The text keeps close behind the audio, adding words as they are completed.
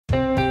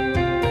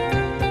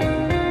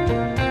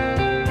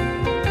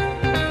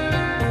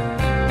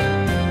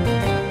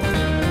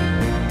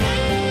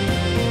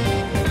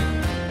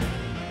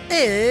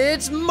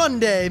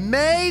Monday,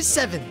 May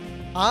 7th.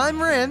 I'm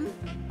Rim.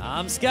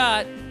 I'm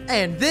Scott.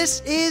 And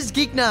this is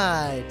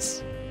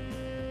Geeknights.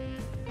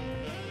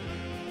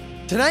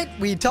 Tonight,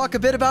 we talk a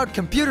bit about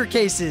computer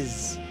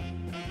cases.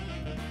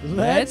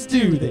 Let's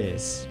do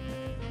this.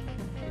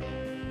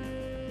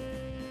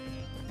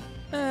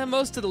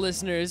 Most of the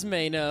listeners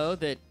may know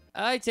that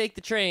I take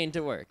the train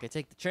to work. I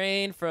take the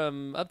train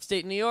from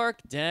upstate New York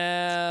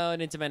down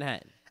into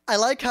Manhattan. I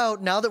like how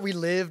now that we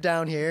live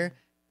down here,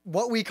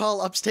 what we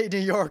call upstate New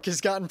York has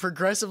gotten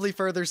progressively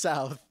further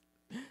south.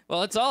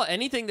 Well,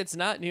 anything that's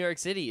not New York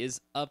City is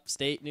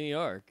upstate New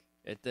York.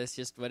 That's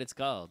just what it's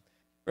called.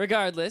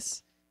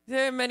 Regardless,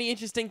 there are many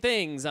interesting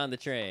things on the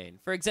train.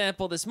 For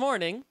example, this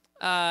morning,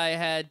 I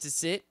had to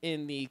sit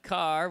in the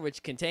car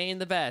which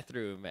contained the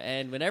bathroom.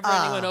 And whenever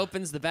anyone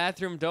opens the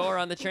bathroom door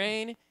on the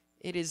train,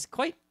 it is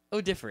quite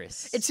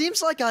odoriferous. It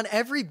seems like on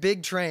every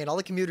big train, all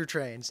the commuter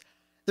trains,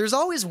 there's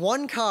always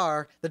one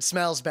car that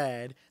smells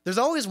bad. There's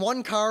always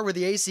one car where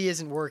the AC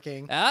isn't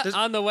working.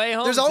 On the way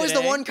home There's always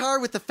today, the one car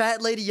with the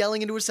fat lady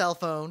yelling into a cell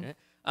phone.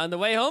 On the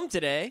way home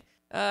today,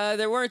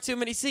 there weren't too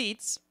many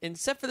seats.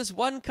 Except for this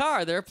one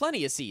car, there are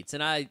plenty of seats.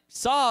 And I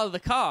saw the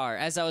car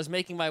as I was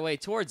making my way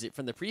towards it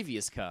from the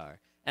previous car.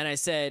 And I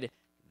said,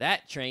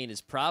 that train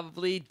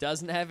probably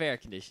doesn't have air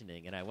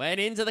conditioning. And I went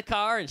into the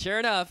car, and sure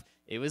enough,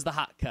 it was the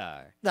hot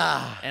car.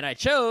 And I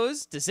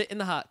chose to sit in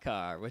the hot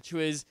car, which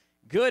was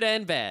good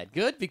and bad.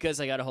 Good because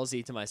I got a whole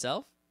seat to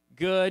myself.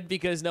 Good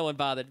because no one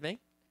bothered me.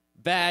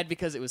 Bad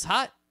because it was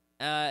hot.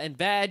 And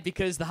bad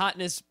because the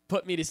hotness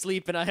put me to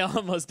sleep and I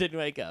almost didn't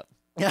wake up.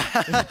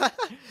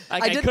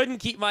 I couldn't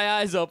keep my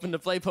eyes open to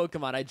play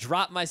Pokemon. I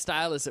dropped my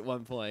stylus at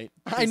one point.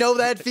 I know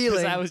that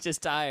feeling. Because I was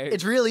just tired.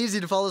 It's real easy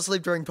to fall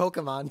asleep during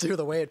Pokemon, too,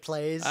 the way it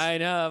plays. I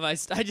know. I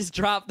just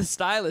dropped the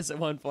stylus at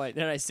one point,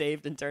 then I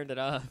saved and turned it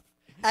off.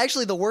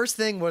 Actually, the worst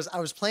thing was I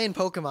was playing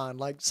Pokemon,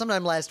 like,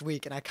 sometime last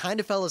week, and I kind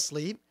of fell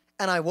asleep,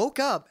 and I woke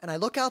up, and I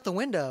look out the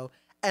window,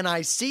 and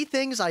I see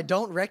things I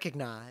don't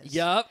recognize.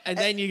 Yup, and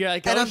then you're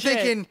like, oh, and I'm shit.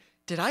 thinking,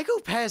 did I go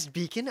past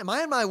Beacon? Am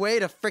I on my way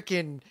to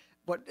frickin'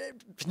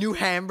 New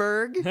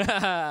Hamburg?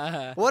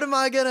 What am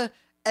I gonna...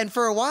 And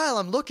for a while,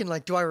 I'm looking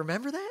like, do I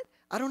remember that?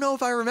 I don't know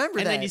if I remember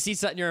that. And then you see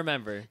something you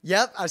remember.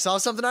 Yep, I saw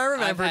something I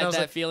remembered. I've had and I was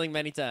that like, feeling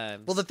many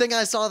times. well, the thing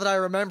I saw that I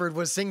remembered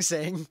was Sing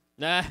Sing.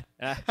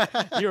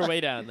 You were way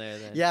down there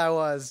then. Yeah, I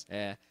was.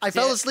 Yeah. I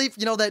fell asleep,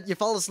 you know that you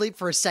fall asleep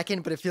for a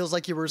second, but it feels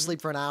like you were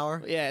asleep for an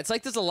hour? Yeah, it's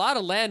like there's a lot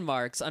of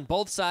landmarks on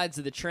both sides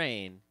of the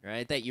train,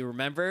 right, that you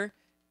remember,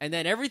 and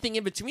then everything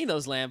in between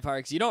those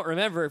landmarks, you don't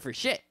remember for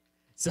shit.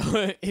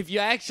 So if you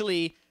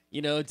actually,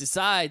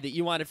 decide that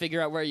you want to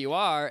figure out where you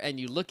are, and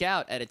you look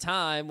out at a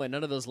time when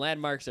none of those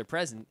landmarks are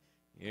present,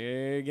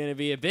 you're going to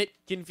be a bit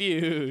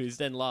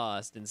confused and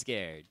lost and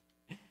scared.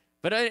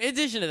 But in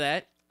addition to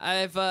that,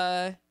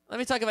 let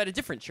me talk about a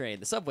different train,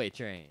 the subway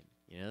train.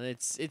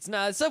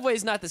 The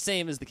subway's not the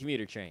same as the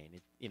commuter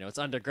train. It's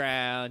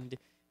underground.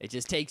 It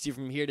just takes you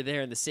from here to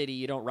there in the city.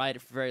 You don't ride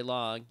it for very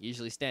long,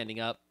 usually standing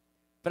up.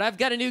 But I've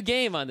got a new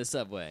game on the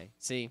subway.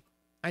 See,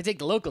 I take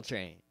the local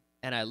train,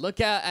 and I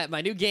look out at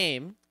my new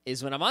game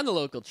is when I'm on the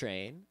local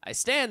train, I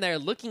stand there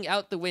looking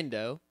out the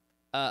window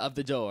of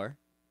the door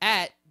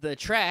at the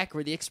track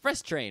where the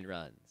express train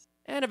runs.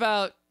 And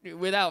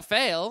without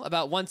fail,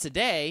 about once a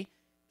day,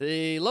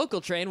 the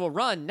local train will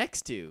run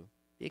next to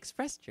the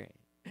express train.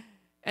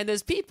 And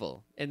there's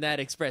people in that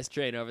express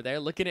train over there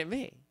looking at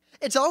me.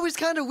 It's always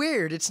kind of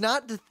weird. It's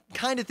not the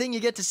kind of thing you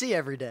get to see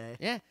every day.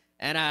 Yeah.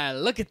 And I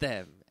look at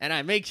them, and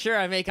I make sure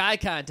I make eye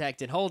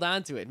contact and hold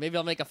on to it. Maybe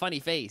I'll make a funny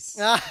face.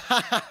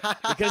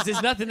 Because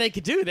there's nothing they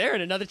could do. They're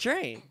in another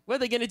train. What are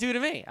they going to do to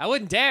me? I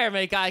wouldn't dare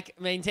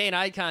maintain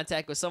eye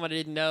contact with someone I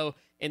didn't know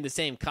in the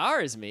same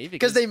car as me.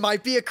 Because they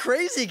might be a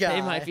crazy guy.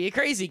 They might be a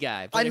crazy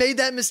guy. I made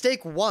that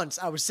mistake once.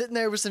 I was sitting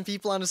there with some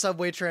people on a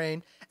subway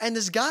train, and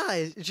this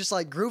guy is just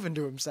like grooving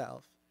to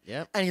himself.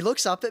 Yep. And he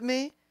looks up at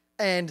me,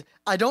 and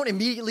I don't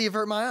immediately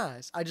avert my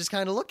eyes. I just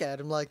kind of look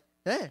at him like,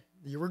 hey,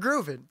 you were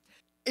grooving.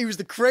 He was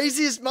the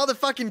craziest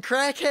motherfucking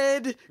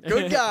crackhead.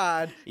 Good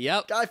God.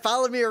 Yep. Guy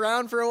followed me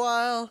around for a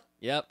while.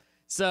 Yep.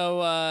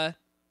 So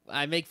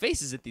I make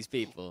faces at these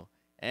people.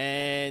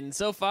 And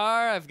so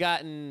far, I've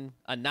gotten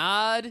a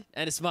nod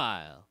and a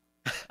smile.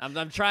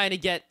 I'm trying to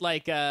get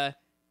like a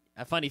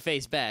funny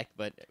face back,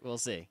 but we'll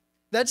see.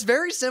 That's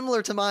very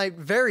similar to my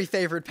very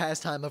favorite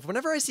pastime of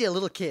whenever I see a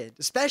little kid,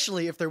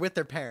 especially if they're with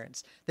their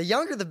parents. The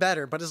younger the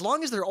better, but as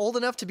long as they're old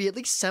enough to be at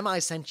least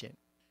semi-sentient.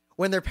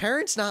 When their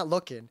parents not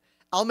looking,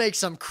 I'll make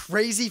some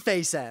crazy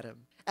face at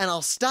them, and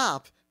I'll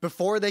stop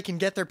before they can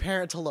get their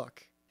parent to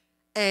look.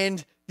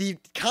 And the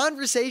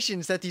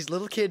conversations that these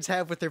little kids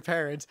have with their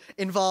parents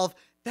involve,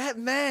 that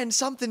man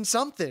something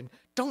something.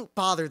 Don't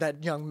bother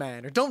that young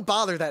man, or don't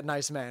bother that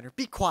nice man, or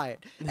be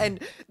quiet.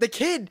 And the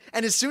kid,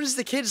 and as soon as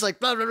the kid's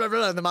like, blah, blah, blah,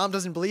 blah, and the mom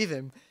doesn't believe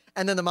him,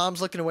 and then the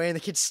mom's looking away and the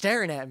kid's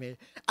staring at me,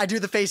 I do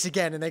the face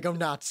again and they go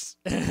nuts.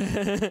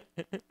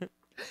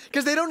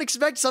 Because they don't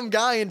expect some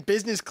guy in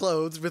business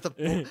clothes with a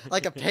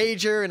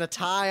pager and a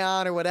tie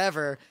on or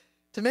whatever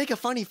to make a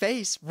funny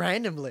face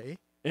randomly.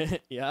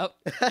 Yep.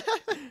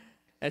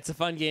 It's a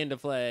fun game to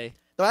play.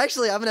 Though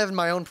actually, I've been having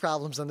my own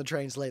problems on the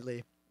trains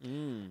lately.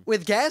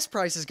 With gas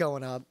prices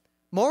going up,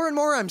 more and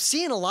more I'm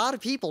seeing a lot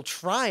of people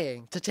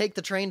trying to take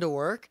the train to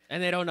work.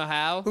 And they don't know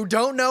how? Who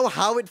don't know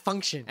how it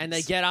functions. And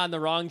they get on the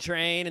wrong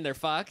train and they're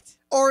fucked?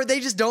 Or they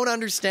just don't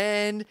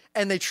understand,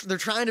 and they're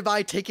trying to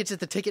buy tickets at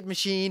the ticket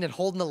machine and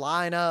holding the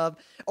line up.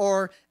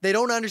 Or they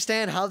don't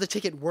understand how the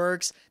ticket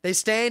works. They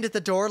stand at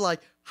the door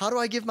like, how do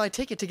I give my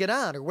ticket to get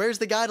on? Or where's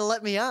the guy to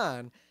let me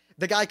on?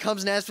 The guy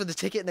comes and asks for the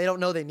ticket, and they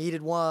don't know they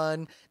needed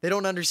one. They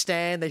don't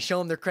understand. They show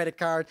them their credit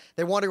card.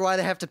 They wonder why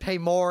they have to pay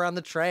more on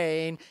the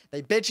train.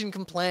 They bitch and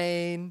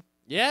complain.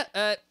 Yeah,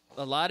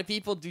 a lot of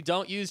people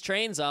don't use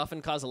trains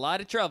often, cause a lot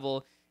of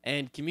trouble,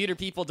 and commuter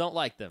people don't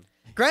like them.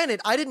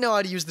 Granted, I didn't know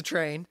how to use the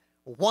train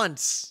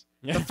once.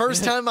 The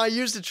first time I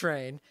used a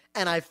train,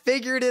 and I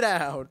figured it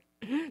out.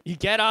 You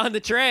get on the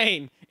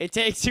train. It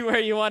takes you where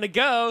you want to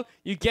go.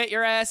 You get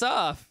your ass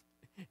off.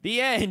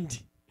 The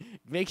end.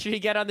 Make sure you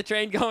get on the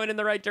train going in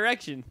the right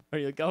direction, or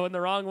you'll go in the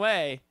wrong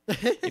way.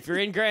 If you're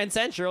in Grand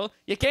Central,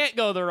 you can't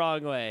go the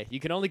wrong way. You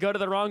can only go to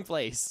the wrong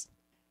place.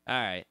 All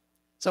right.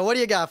 So what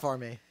do you got for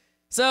me?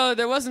 So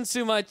there wasn't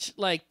too much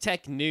like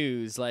tech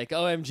news, like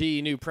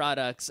OMG new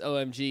products,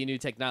 OMG new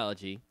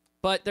technology.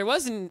 But there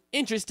was an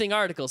interesting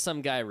article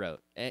some guy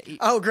wrote.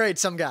 Oh, great,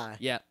 some guy.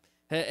 Yeah.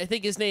 I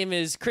think his name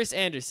is Chris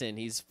Anderson.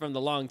 He's from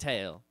The Long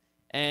Tail.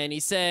 And he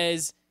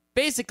says,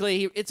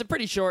 basically, it's a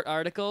pretty short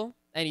article.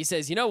 And he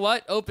says, you know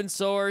what? Open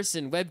source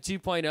and Web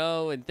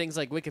 2.0 and things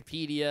like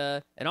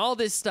Wikipedia and all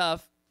this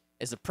stuff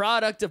is a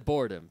product of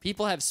boredom.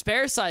 People have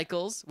spare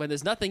cycles when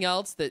there's nothing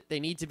else that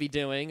they need to be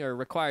doing or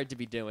required to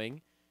be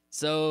doing.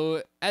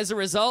 So as a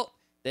result,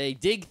 they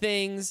dig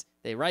things,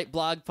 they write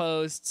blog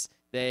posts,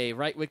 they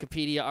write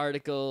Wikipedia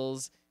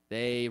articles,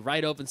 they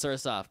write open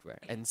source software.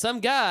 And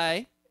some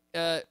guy,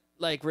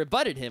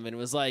 rebutted him and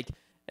was like,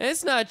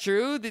 it's not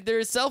true.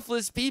 There's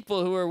selfless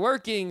people who are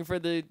working for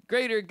the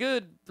greater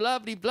good, blah,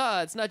 blah,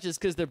 blah. It's not just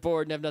because they're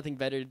bored and have nothing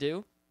better to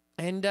do.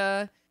 And,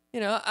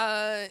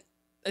 I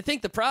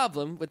think the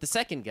problem with the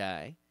second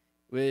guy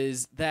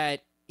was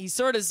that he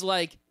sort of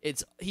like,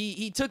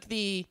 he took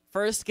the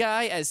first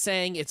guy as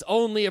saying it's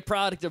only a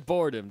product of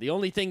boredom. The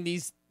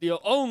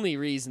only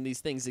reason these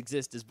things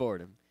exist is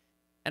boredom.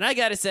 And I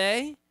gotta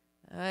say,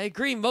 I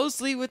agree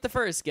mostly with the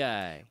first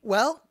guy.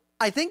 Well,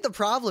 I think the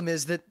problem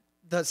is that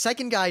the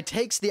second guy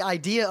takes the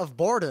idea of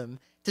boredom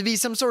to be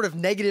some sort of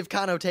negative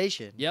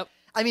connotation. Yep.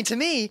 I mean, to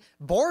me,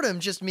 boredom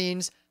just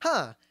means,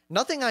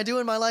 nothing I do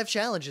in my life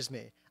challenges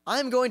me.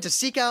 I'm going to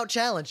seek out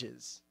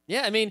challenges.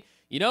 Yeah, I mean,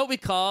 you know what we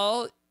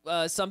call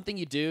something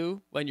you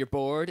do when you're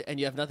bored and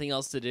you have nothing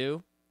else to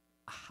do?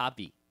 A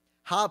hobby.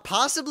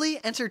 Possibly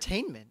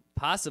entertainment.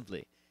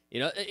 Possibly.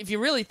 If you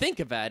really think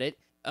about it,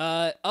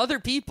 other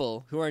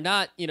people who are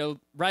not,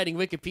 writing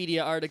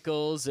Wikipedia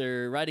articles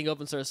or writing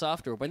open source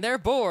software, when they're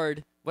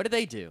bored, what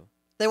do?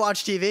 They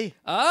watch TV.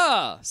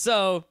 Oh,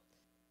 so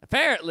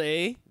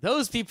apparently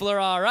those people are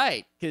all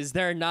right because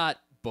they're not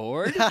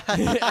bored.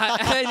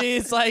 I mean,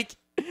 it's like,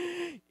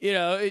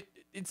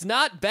 it's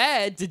not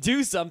bad to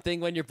do something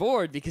when you're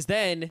bored because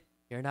then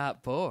you're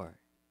not bored.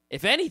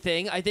 If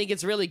anything, I think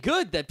it's really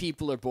good that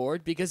people are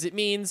bored because it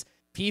means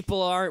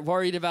people aren't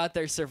worried about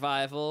their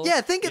survival.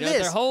 Yeah, think of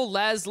this. Their whole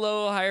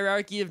Laszlo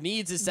hierarchy of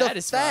needs is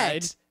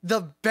satisfied.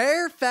 The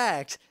bare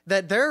fact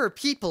that there are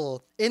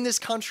people in this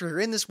country or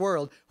in this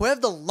world who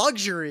have the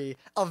luxury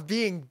of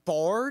being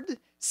bored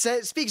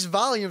speaks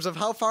volumes of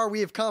how far we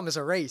have come as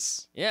a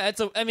race. Yeah,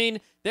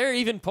 there are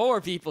even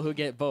poor people who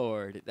get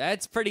bored.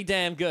 That's pretty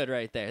damn good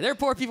right there. There are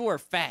poor people who are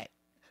fat.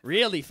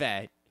 Really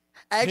fat.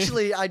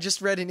 Actually, I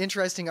just read an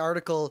interesting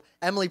article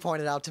Emily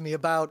pointed out to me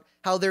about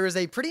how there is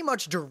a pretty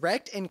much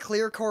direct and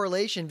clear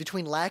correlation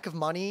between lack of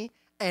money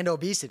and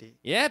obesity.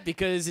 Yeah,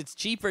 because it's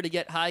cheaper to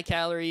get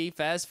high-calorie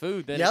fast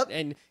food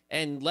than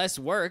and less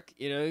work,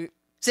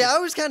 See, I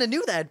always kind of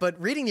knew that, but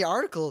reading the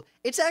article,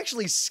 it's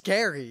actually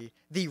scary,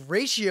 the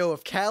ratio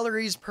of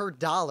calories per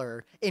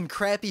dollar in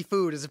crappy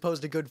food as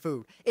opposed to good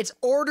food. It's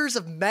orders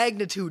of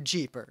magnitude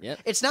cheaper. Yep.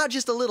 It's not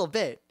just a little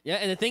bit. Yeah,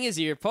 and the thing is,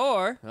 you're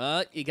poor.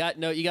 You got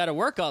to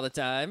work all the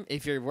time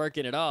if you're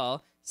working at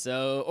all.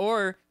 So,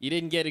 or you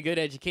didn't get a good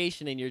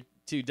education and you're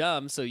too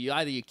dumb. So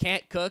you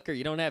can't cook or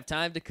you don't have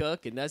time to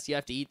cook, and thus you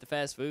have to eat the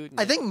fast food.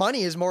 I think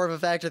money is more of a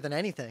factor than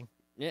anything.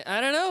 Yeah,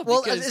 I don't know.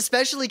 Well,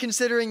 especially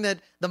considering that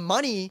the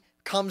money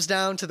comes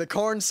down to the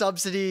corn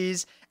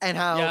subsidies and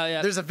how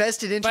there's a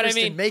vested interest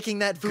in making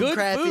that food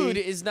crappy. Good food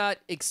is not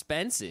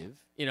expensive.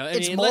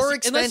 It's more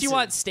expensive. Unless you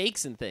want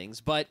steaks and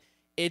things, but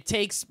it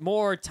takes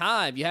more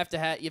time. You have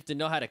to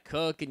know how to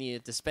cook and you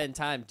have to spend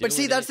time doing it. But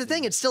see, that's the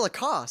thing. It's still a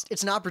cost.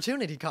 It's an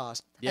opportunity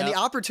cost. Yep. And the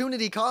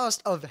opportunity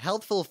cost of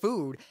healthful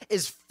food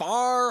is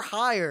far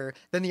higher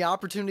than the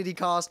opportunity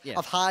cost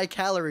of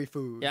high-calorie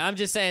food. Yeah, I'm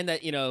just saying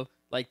that,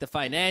 like the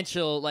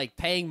financial, like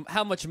paying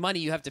how much money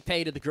you have to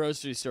pay to the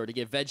grocery store to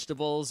get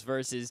vegetables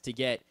versus to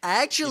get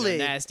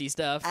nasty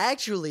stuff.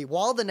 Actually,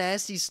 while the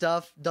nasty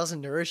stuff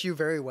doesn't nourish you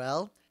very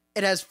well,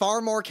 it has far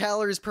more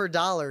calories per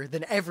dollar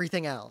than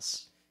everything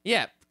else.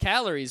 Yeah,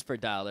 calories per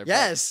dollar.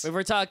 Yes. But if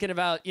we're talking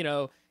about,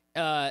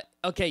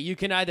 okay, you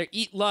can either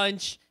eat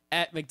lunch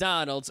at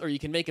McDonald's, or you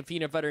can make a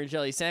peanut butter and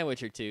jelly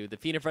sandwich or two. The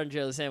peanut butter and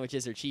jelly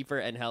sandwiches are cheaper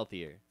and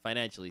healthier,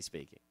 financially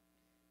speaking.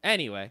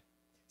 Anyway,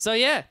 so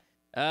yeah,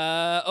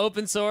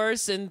 open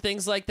source and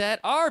things like that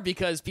are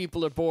because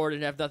people are bored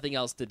and have nothing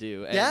else to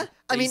do. And Yeah?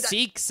 I they mean,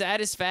 seek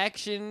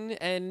satisfaction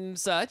and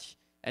such,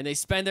 and they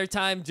spend their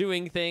time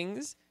doing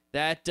things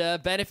that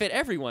benefit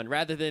everyone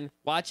rather than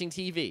watching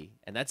TV,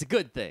 and that's a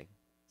good thing.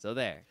 So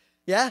there.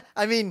 Yeah,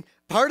 I mean,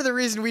 part of the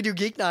reason we do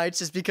Geek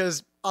Nights is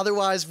because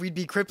otherwise we'd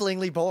be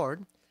cripplingly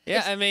bored.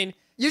 Yeah, I mean,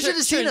 You should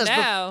have seen us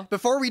now.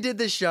 before we did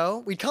this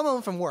show. We'd come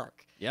home from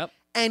work. Yep.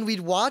 And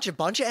we'd watch a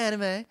bunch of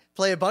anime,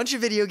 play a bunch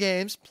of video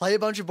games, play a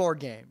bunch of board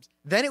games.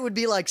 Then it would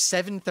be like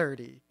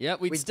 7:30.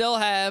 Yep, we'd still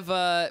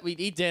have, we'd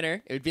eat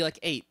dinner. It would be like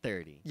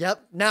 8:30.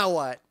 Yep, now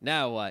what?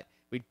 Now what?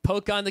 We'd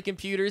poke on the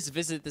computers,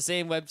 visit the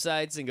same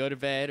websites, and go to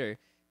bed or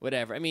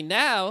whatever. I mean,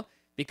 now,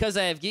 because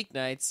I have Geek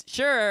Nights,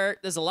 sure,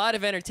 there's a lot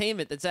of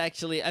entertainment that's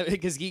actually,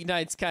 because Geek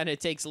Nights kind of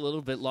takes a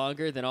little bit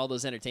longer than all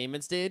those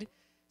entertainments did.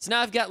 So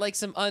now I've got like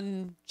some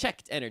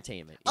unchecked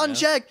entertainment.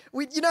 Unchecked.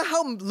 You know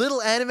how little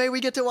anime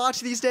we get to watch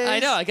these days? I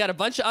know. I got a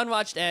bunch of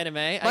unwatched anime.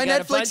 My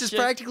Netflix is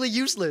practically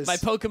useless. My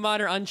Pokemon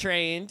are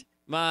untrained.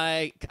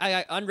 I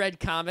got unread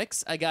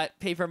comics. I got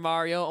Paper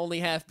Mario only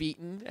half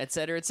beaten,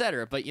 etc.,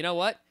 etc. But you know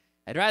what?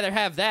 I'd rather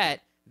have that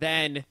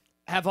than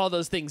have all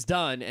those things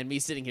done and me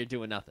sitting here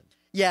doing nothing.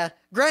 Yeah,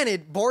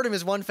 granted, boredom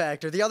is one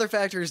factor. The other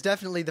factor is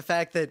definitely the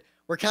fact that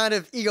we're kind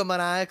of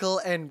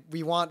egomaniacal and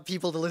we want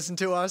people to listen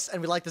to us and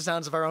we like the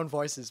sounds of our own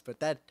voices, but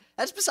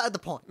that's beside the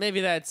point.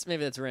 Maybe that's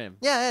Rim.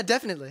 Yeah,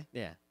 definitely.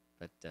 Yeah,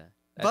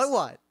 but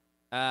what?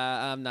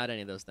 I'm not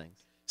any of those things.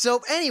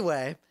 So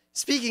anyway,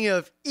 speaking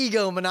of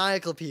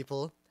egomaniacal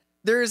people,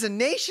 there is a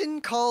nation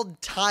called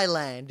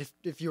Thailand,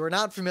 if you are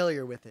not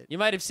familiar with it. You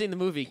might have seen the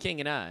movie King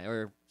and I,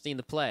 or seen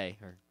the play,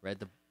 or read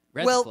the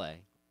play.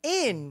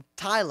 In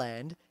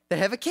Thailand, they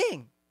have a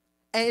king,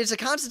 and it's a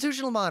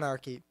constitutional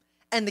monarchy.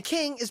 And the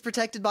king is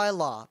protected by a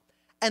law.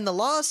 And the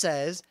law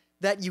says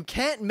that you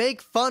can't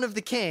make fun of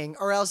the king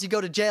or else you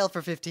go to jail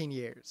for 15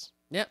 years.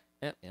 Yep.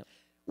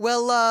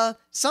 Well,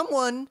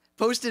 someone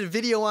posted a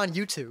video on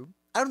YouTube,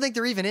 I don't think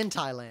they're even in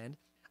Thailand,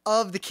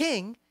 of the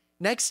king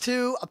next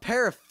to a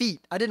pair of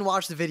feet. I didn't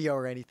watch the video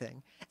or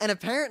anything. And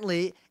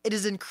apparently, it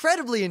is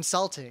incredibly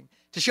insulting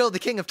to show the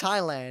king of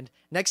Thailand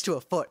next to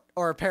a foot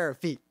or a pair of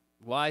feet.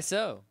 Why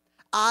so?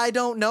 I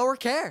don't know or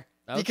care.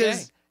 Okay.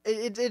 Because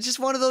it's just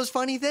one of those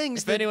funny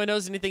things. If anyone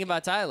knows anything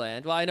about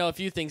Thailand, well, I know a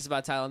few things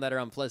about Thailand that are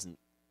unpleasant.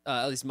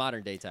 At least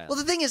modern day Thailand. Well,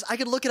 the thing is, I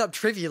could look it up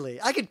trivially.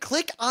 I could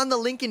click on the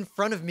link in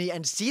front of me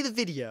and see the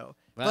video,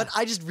 but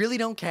I just really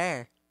don't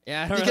care.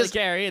 Yeah, I don't really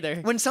care either.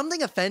 When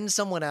something offends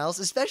someone else,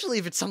 especially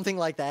if it's something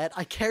like that,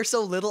 I care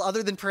so little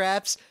other than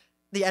perhaps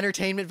the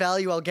entertainment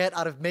value I'll get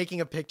out of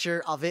making a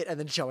picture of it and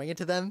then showing it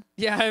to them.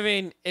 Yeah, I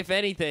mean, if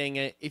anything,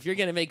 if you're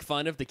gonna make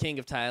fun of the King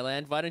of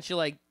Thailand, why don't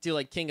you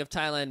do King of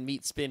Thailand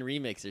Meat Spin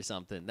remix or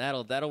something?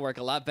 That'll work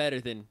a lot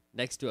better than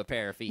next to a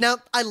pair of feet. Now,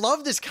 I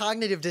love this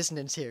cognitive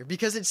dissonance here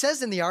because it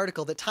says in the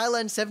article that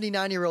Thailand's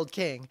 79-year-old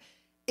king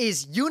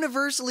is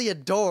universally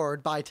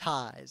adored by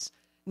Thais.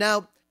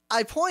 Now,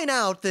 I point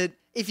out that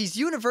if he's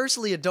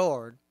universally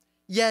adored,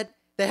 yet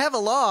they have a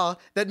law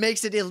that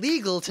makes it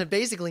illegal to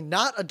basically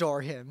not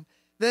adore him,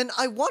 then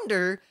I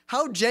wonder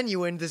how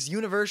genuine this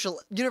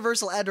universal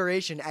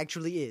adoration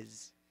actually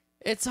is.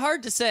 It's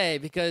hard to say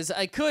because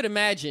I could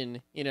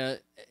imagine,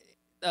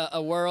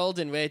 a world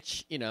in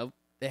which,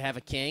 they have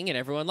a king and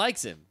everyone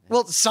likes him.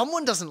 Well,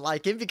 someone doesn't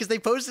like him because they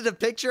posted a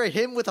picture of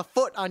him with a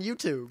foot on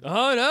YouTube.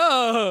 Oh,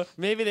 no.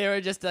 Maybe they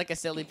were just like a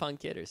silly punk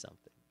kid or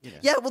something.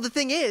 Yeah, well, the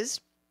thing is,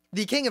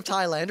 the king of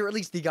Thailand, or at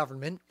least the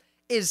government,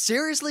 is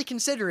seriously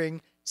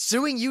considering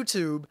suing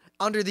YouTube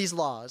under these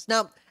laws.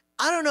 Now,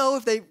 I don't know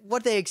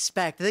what they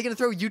expect. Are they going to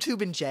throw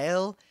YouTube in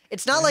jail?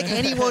 It's not like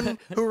anyone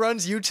who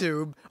runs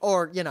YouTube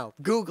or,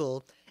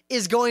 Google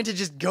is going to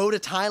just go to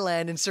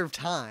Thailand and serve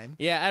time.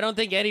 Yeah, I don't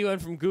think anyone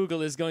from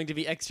Google is going to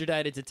be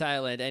extradited to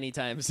Thailand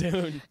anytime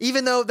soon.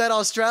 Even though that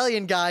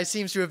Australian guy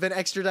seems to have been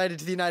extradited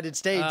to the United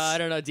States. I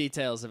don't know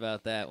details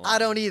about that one. I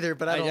don't either,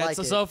 but I don't like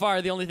it. So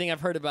far, the only thing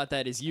I've heard about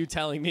that is you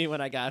telling me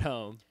when I got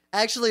home.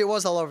 Actually, it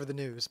was all over the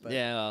news. But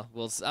yeah,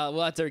 we'll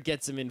have to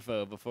get some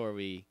info before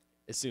we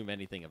assume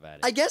anything about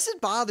it. I guess it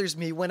bothers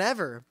me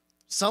whenever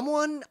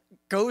someone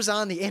goes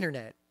on the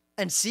internet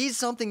and sees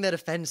something that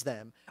offends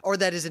them or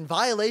that is in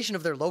violation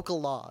of their local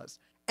laws,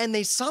 and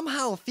they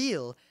somehow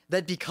feel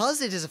that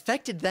because it has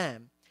affected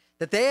them,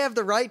 that they have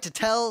the right to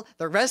tell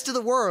the rest of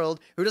the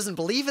world who doesn't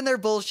believe in their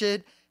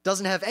bullshit,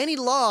 doesn't have any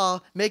law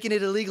making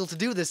it illegal to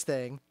do this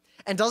thing,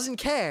 and doesn't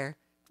care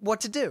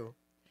what to do.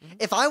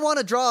 If I want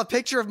to draw a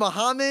picture of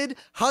Muhammad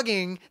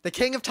hugging the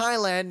king of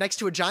Thailand next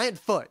to a giant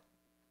foot,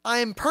 I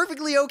am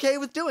perfectly okay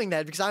with doing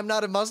that because I'm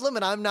not a Muslim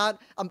and I'm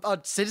not a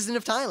citizen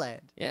of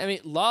Thailand. Yeah, I mean,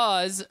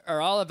 laws are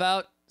all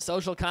about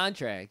social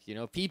contract.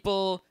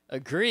 People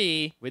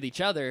agree with each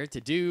other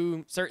to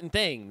do certain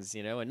things,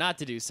 and not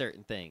to do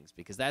certain things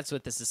because that's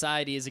what the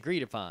society is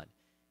agreed upon.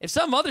 If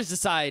some other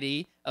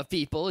society of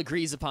people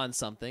agrees upon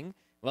something,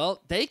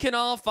 well, they can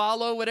all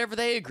follow whatever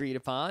they agreed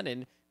upon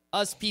and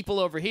us people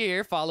over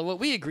here follow what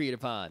we agreed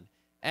upon.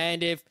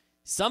 And if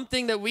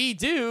something that we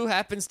do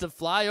happens to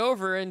fly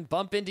over and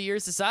bump into your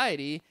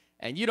society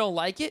and you don't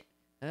like it,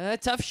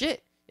 tough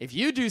shit. If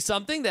you do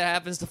something that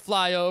happens to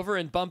fly over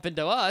and bump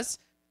into us,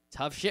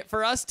 tough shit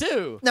for us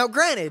too. Now,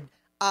 granted,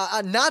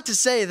 not to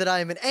say that I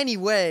am in any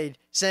way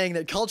saying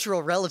that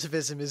cultural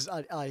relativism is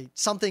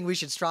something we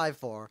should strive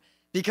for,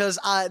 because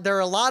there are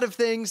a lot of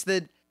things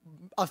that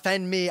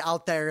offend me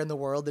out there in the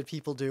world that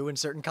people do in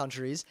certain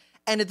countries.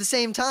 And at the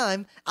same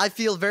time, I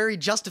feel very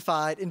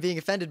justified in being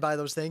offended by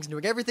those things and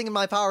doing everything in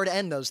my power to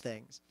end those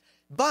things.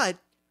 But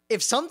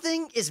if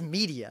something is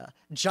media,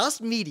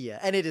 just media,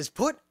 and it is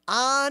put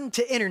on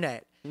to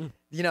internet,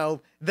 you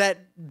know, that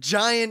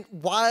giant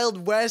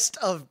Wild West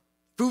of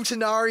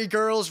Futanari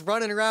girls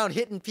running around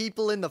hitting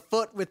people in the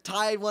foot with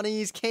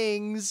Taiwanese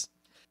kings,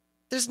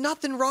 there's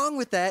nothing wrong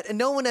with that, and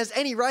no one has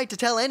any right to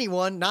tell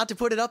anyone not to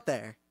put it up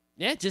there.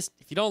 Yeah, just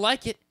if you don't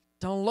like it,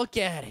 don't look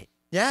at it.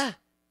 Yeah.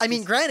 I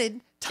mean,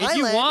 granted, Thailand... If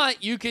you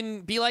want, you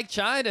can be like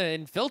China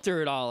and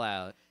filter it all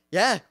out.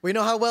 Yeah, we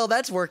know how well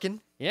that's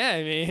working. Yeah,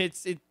 I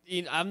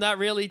mean, I'm not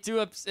really too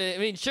upset. I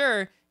mean,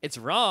 sure, it's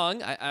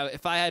wrong.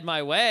 If I had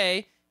my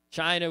way,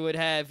 China would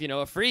have,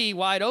 a free,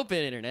 wide open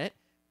internet.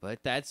 But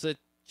that's what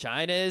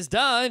China has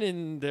done,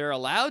 and they're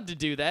allowed to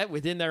do that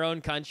within their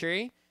own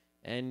country.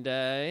 And,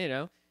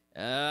 it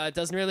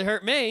doesn't really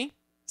hurt me.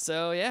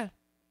 So, yeah.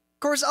 Of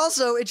course,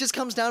 also, it just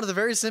comes down to the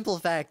very simple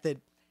fact that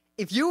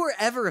if you were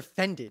ever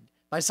offended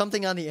by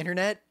something on the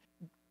internet,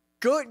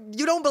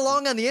 you don't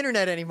belong on the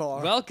internet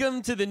anymore.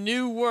 Welcome to the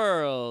new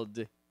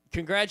world.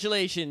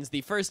 Congratulations.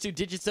 The first 2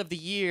 digits of the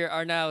year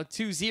are now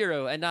 20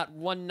 and not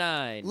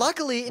 19.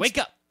 Luckily, wake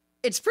up.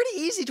 It's pretty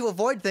easy to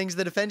avoid things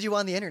that offend you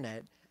on the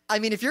internet. I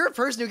mean, if you're a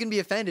person who can be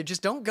offended,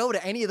 just don't go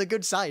to any of the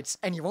good sites,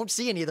 and you won't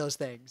see any of those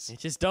things.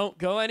 Just don't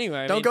go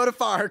anywhere. Don't go to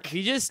FARC. If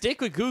you just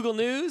stick with Google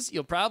News,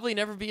 you'll probably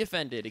never be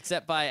offended,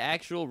 except by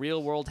actual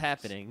real-world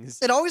happenings.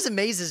 It always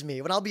amazes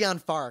me when I'll be on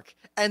FARC,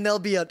 and there'll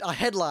be a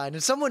headline,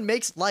 and someone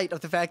makes light of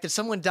the fact that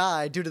someone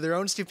died due to their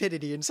own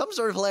stupidity in some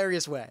sort of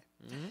hilarious way.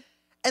 Mm-hmm.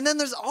 And then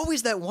there's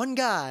always that one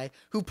guy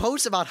who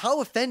posts about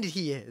how offended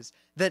he is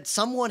that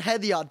someone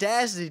had the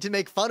audacity to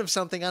make fun of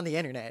something on the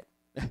internet.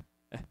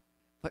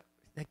 What?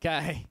 That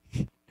guy...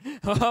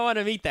 I want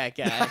to meet that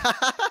guy.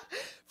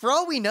 For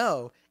all we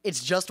know,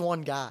 it's just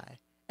one guy,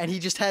 and he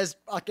just has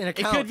an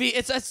account. It could be.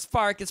 It's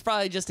FARC. It's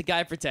probably just a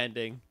guy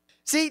pretending.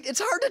 See, it's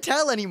hard to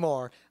tell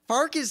anymore.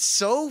 FARC is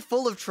so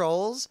full of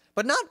trolls,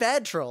 but not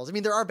bad trolls. I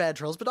mean, there are bad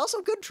trolls, but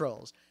also good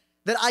trolls,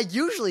 that I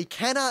usually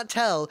cannot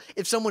tell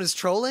if someone is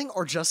trolling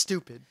or just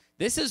stupid.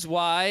 This is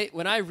why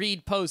when I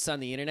read posts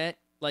on the internet,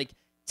 like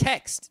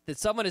text that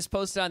someone has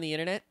posted on the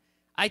internet,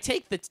 I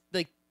take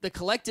the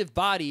collective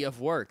body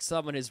of work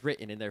someone has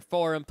written in their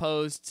forum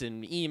posts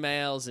and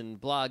emails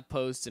and blog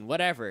posts and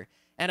whatever,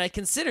 and I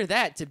consider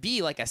that to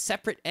be like a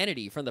separate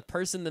entity from the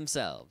person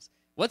themselves.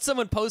 What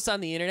someone posts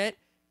on the internet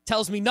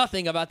tells me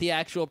nothing about the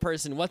actual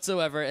person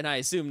whatsoever, and I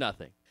assume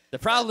nothing. The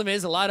problem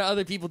is a lot of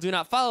other people do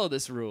not follow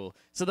this rule,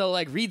 so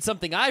they'll read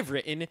something I've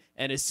written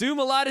and assume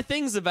a lot of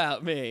things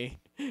about me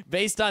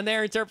based on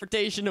their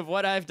interpretation of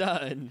what I've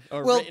done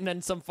or written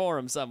in some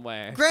forum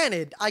somewhere.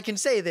 Granted, I can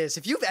say this.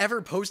 If you've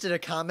ever posted a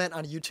comment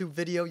on a YouTube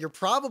video, you're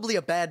probably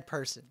a bad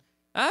person.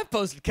 I've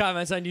posted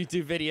comments on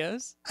YouTube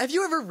videos. Have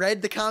you ever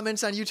read the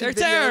comments on YouTube videos?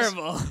 They're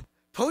terrible.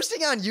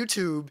 Posting on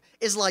YouTube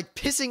is like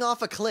pissing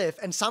off a cliff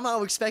and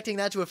somehow expecting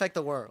that to affect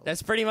the world.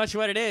 That's pretty much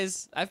what it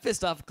is. I've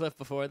pissed off a cliff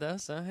before, though,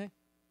 so hey.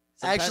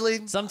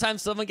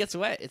 Sometimes someone gets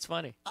wet. It's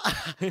funny.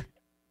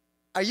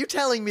 Are you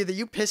telling me that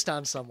you pissed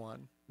on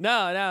someone? No.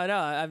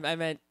 I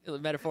meant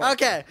metaphorically.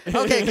 Okay,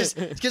 because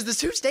the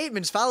two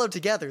statements followed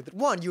together. That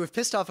one, you have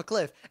pissed off a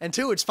cliff, and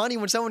two, it's funny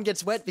when someone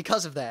gets wet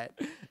because of that.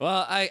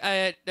 Well,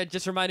 that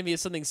just reminded me of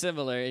something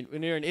similar.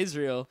 When we were in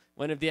Israel,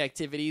 one of the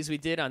activities we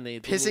did on the...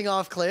 Pissing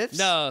off cliffs?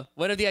 No,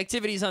 one of the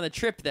activities on the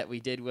trip that we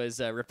did was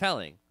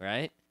rappelling,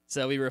 right?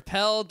 So we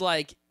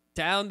rappelled,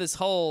 down this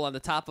hole on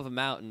the top of a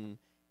mountain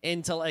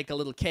into, a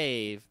little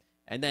cave,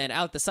 and then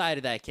out the side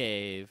of that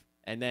cave,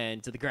 and then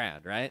to the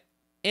ground, right?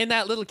 In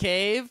that little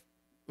cave...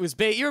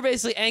 you were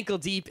basically ankle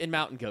deep in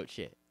mountain goat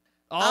shit.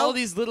 All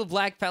these little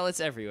black pellets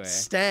everywhere.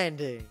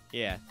 Standing.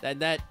 Yeah, and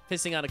that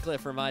pissing on a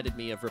cliff reminded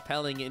me of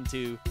rappelling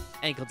into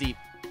ankle deep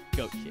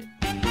goat shit.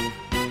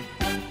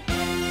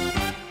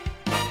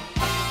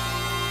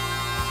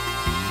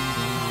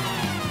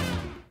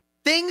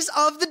 Things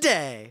of the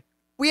day.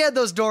 We had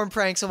those dorm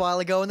pranks a while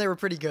ago, and they were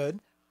pretty good.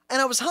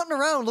 And I was hunting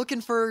around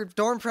looking for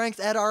dorm pranks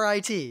at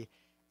RIT,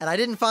 and I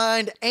didn't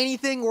find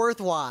anything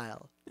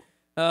worthwhile.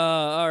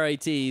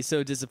 RIT,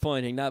 so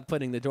disappointing, not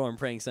putting the dorm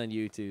pranks on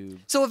YouTube.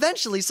 So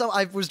eventually,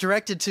 I was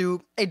directed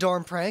to a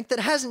dorm prank that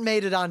hasn't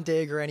made it on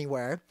Dig or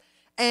anywhere.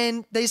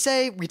 And they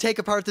say, we take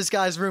apart this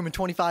guy's room in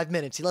 25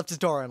 minutes. He left his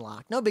door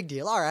unlocked. No big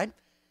deal. All right.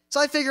 So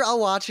I figure I'll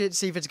watch it,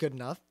 see if it's good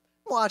enough.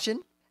 I'm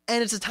watching.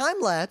 And it's a time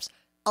lapse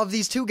of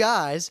these two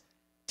guys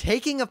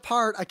taking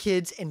apart a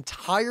kid's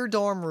entire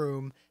dorm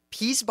room,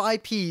 piece by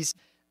piece,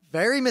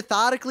 very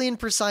methodically and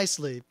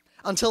precisely,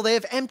 until they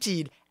have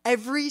emptied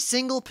every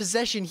single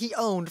possession he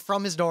owned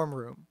from his dorm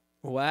room.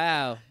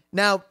 Wow.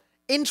 Now,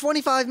 in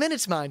 25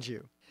 minutes, mind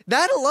you.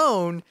 That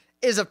alone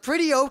is a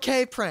pretty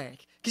okay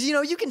prank. Because, you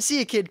know, you can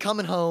see a kid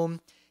coming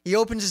home. He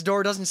opens his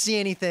door, doesn't see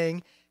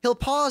anything. He'll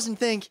pause and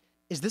think,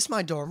 is this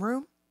my dorm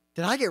room?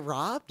 Did I get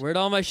robbed? Where'd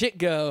all my shit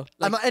go?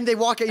 Like, And they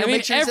walk out,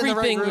 make sure it's in the right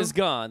everything room. was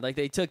gone. Like,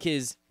 they took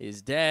his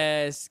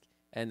desk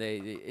and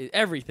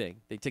everything.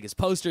 They took his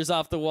posters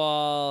off the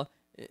wall,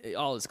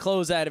 all his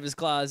clothes out of his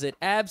closet.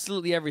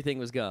 Absolutely everything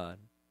was gone.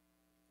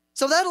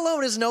 So that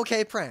alone is an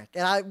okay prank.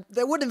 And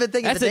that wouldn't have been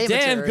thinking That's of the a day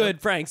damn material.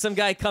 good prank. Some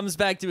guy comes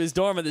back to his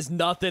dorm and there's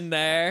nothing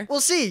there. Well,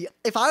 see,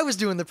 if I was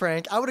doing the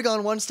prank, I would have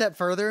gone one step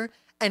further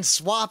and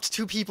swapped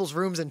two people's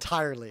rooms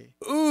entirely.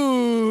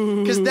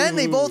 Ooh. Because then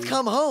they both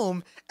come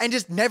home and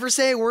just never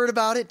say a word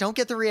about it, don't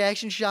get the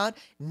reaction shot,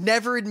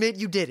 never admit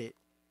you did it.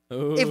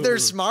 Ooh. If they're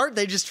smart,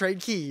 they just trade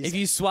keys. If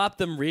you swap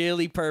them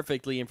really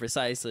perfectly and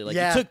precisely, like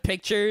Yeah. you took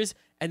pictures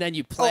and then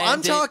you planned I'm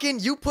it. talking,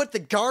 you put the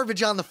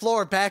garbage on the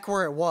floor back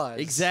where it was.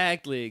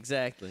 Exactly.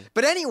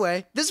 But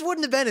anyway, this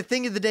wouldn't have been a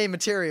thing of the day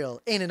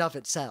material in and of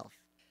itself.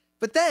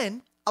 But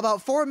then,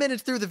 about 4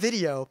 minutes through the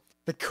video,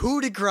 the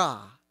coup de grace,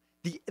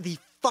 the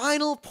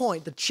final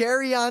point, the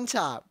cherry on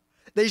top,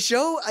 they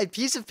show a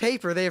piece of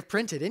paper they have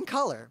printed in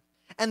color.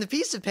 And the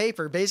piece of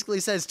paper basically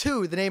says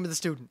to the name of the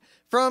student,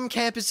 from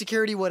campus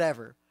security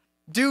whatever.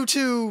 Due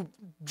to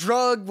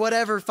drug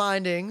whatever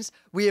findings,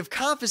 we have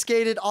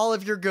confiscated all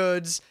of your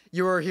goods.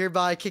 You are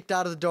hereby kicked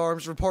out of the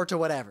dorms. Report to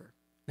whatever.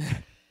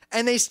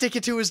 And they stick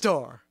it to his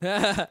door.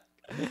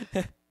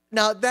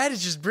 Now, that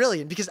is just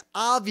brilliant because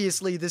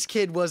obviously this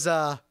kid was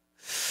a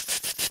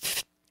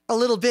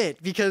little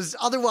bit, because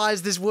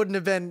otherwise this wouldn't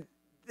have been,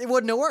 it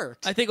wouldn't have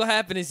worked. I think what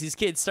happened is these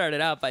kids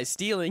started out by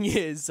stealing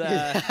his,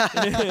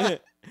 and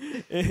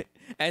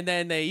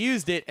then they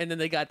used it, and then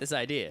they got this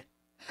idea.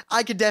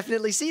 I could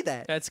definitely see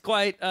that. That's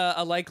quite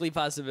a likely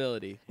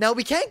possibility. Now,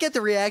 we can't get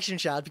the reaction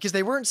shot because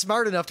they weren't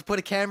smart enough to put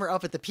a camera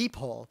up at the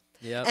peephole.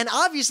 Yep. And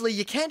obviously,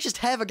 you can't just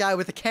have a guy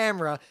with a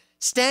camera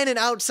standing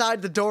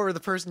outside the door of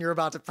the person you're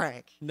about to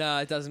prank. No,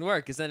 it doesn't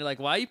work, because then they're like,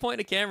 why are you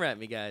pointing a camera at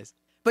me, guys?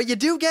 But you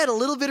do get a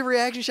little bit of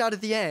reaction shot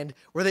at the end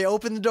where they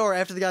open the door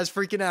after the guy's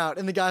freaking out,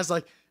 and the guy's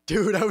like,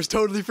 dude, I was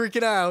totally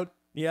freaking out.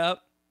 Yep.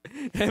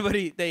 But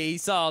he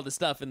saw all the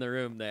stuff in the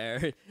room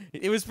there.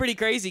 It was pretty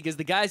crazy because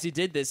the guys who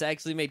did this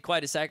actually made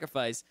quite a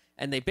sacrifice,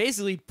 and they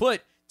basically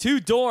put 2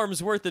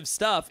 dorms worth of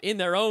stuff in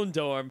their own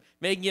dorm,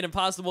 making it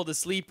impossible to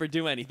sleep or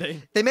do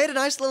anything. They made a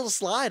nice little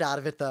slide out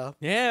of it, though.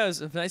 Yeah, it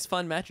was a nice,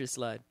 fun mattress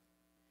slide.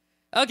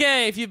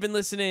 Okay, if you've been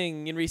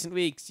listening in recent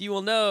weeks, you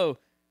will know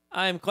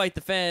I'm quite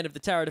the fan of the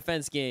tower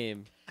defense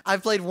game.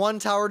 I've played one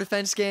tower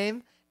defense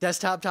game,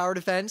 desktop tower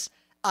defense.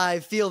 I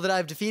feel that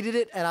I've defeated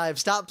it, and I've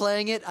stopped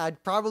playing it. I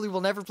probably will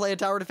never play a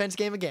tower defense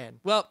game again.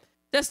 Well,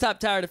 desktop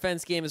tower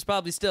defense game is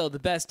probably still the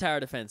best tower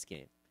defense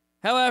game.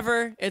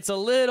 However, it's a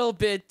little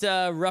bit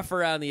rough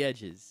around the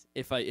edges,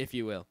 if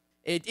you will.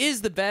 It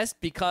is the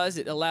best because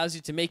it allows you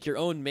to make your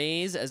own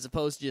maze as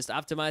opposed to just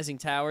optimizing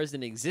towers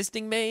in an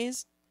existing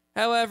maze.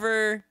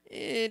 However,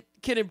 it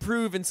can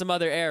improve in some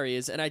other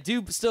areas, and I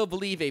do still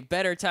believe a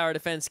better tower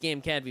defense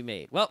game can be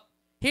made. Well,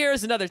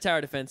 here's another tower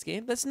defense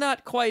game that's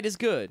not quite as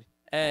good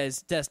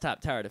as desktop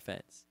tower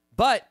defense.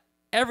 But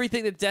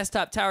everything that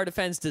desktop tower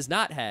defense does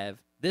not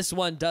have, this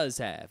one does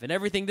have. And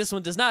everything this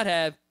one does not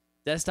have,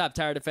 desktop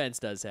tower defense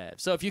does have.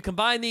 So if you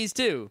combine these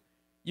two,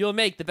 you'll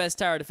make the best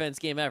tower defense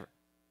game ever.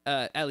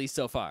 At least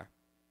so far.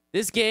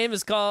 This game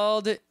is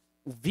called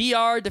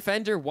VR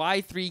Defender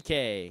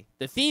Y3K.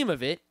 The theme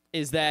of it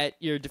is that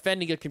you're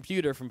defending a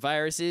computer from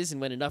viruses,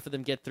 and when enough of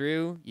them get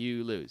through,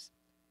 you lose.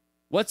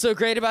 What's so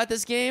great about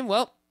this game?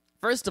 Well,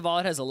 first of all,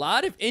 it has a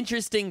lot of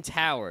interesting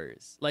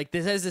towers. Like,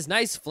 this has this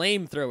nice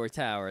flamethrower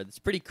tower that's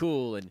pretty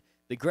cool, and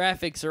the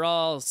graphics are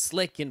all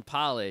slick and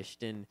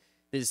polished, and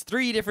there's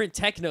 3 different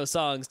techno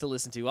songs to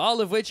listen to, all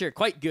of which are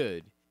quite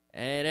good.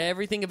 And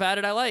everything about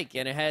it I like,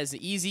 and it has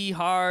easy,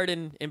 hard,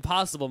 and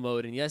impossible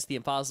mode, and yes, the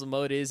impossible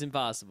mode is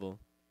impossible.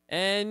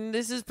 And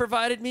this has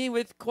provided me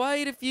with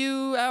quite a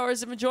few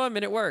hours of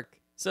enjoyment at work.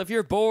 So if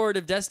you're bored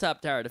of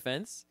desktop tower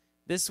defense,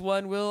 this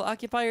one will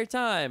occupy your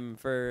time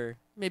for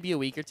maybe a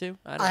week or 2.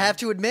 I don't know. have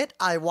to admit,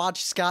 I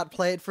watched Scott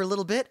play it for a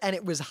little bit, and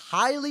it was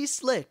highly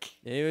slick.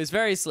 It was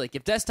very slick.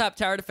 If desktop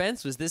tower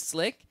defense was this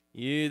slick,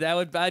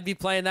 I'd be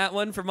playing that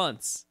one for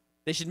months.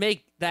 They should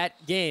make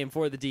that game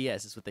for the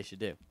DS, is what they should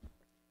do.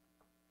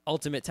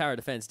 Ultimate Tower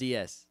Defense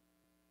DS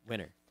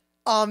winner.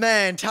 Oh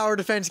man, tower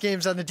defense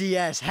games on the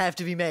DS have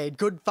to be made.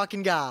 Good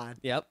fucking God.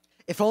 Yep.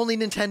 If only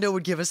Nintendo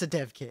would give us a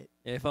dev kit.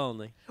 If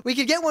only. We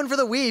could get one for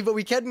the Wii, but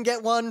we couldn't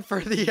get one for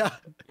the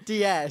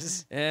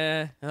DS.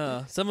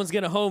 Someone's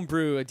gonna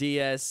homebrew a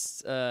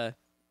DS tower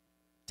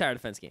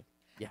defense game.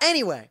 Yeah.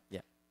 Anyway.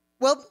 Yeah.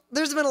 Well,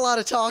 there's been a lot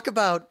of talk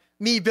about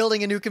me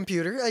building a new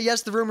computer.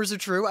 Yes, the rumors are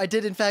true. I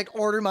did, in fact,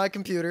 order my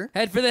computer.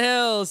 Head for the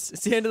hills.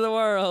 It's the end of the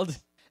world.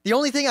 The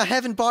only thing I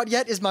haven't bought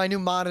yet is my new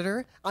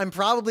monitor. I'm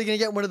probably going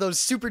to get one of those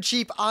super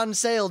cheap on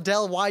sale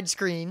Dell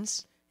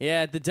widescreens.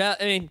 Yeah, the Dell,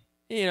 I mean,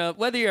 you know,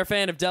 whether you're a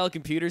fan of Dell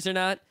computers or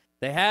not,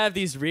 They have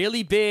these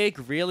really big,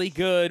 really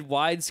good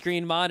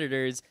widescreen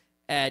monitors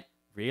at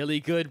really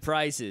good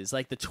prices.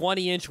 Like the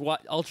 20-inch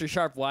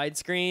ultra-sharp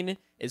widescreen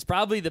is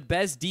probably the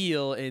best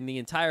deal in the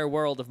entire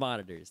world of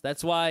monitors.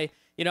 That's why,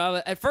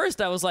 at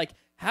first I was like,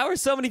 how are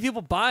so many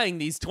people buying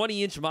these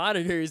 20-inch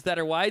monitors that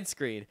are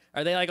widescreen?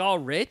 Are they like all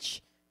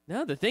rich?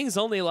 No, the thing's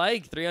only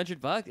like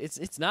 $300.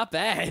 It's not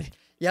bad.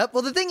 Yep.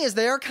 Well, the thing is,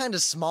 they are kind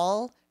of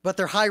small, but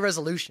they're high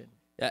resolution.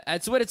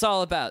 That's what it's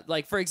all about.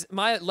 Like,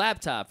 my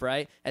laptop,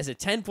 right, has a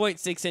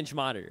 10.6-inch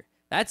monitor.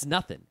 That's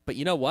nothing. But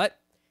you know what?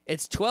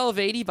 It's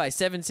 1280 by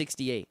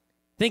 768.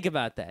 Think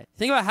about that.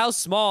 Think about how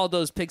small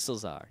those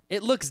pixels are.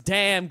 It looks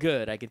damn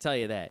good, I can tell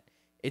you that.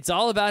 It's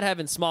all about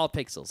having small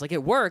pixels. Like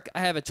at work,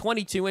 I have a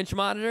 22-inch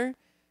monitor,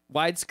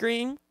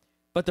 widescreen,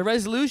 but the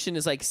resolution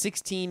is like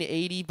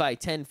 1680 by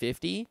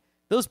 1050.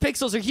 Those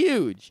pixels are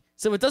huge,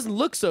 so it doesn't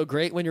look so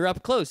great when you're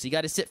up close. You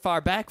got to sit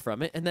far back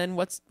from it, and then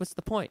what's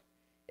the point?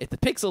 If the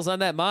pixels on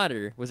that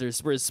monitor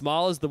were as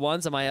small as the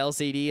ones on my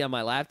LCD on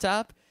my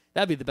laptop,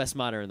 that'd be the best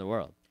monitor in the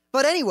world.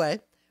 But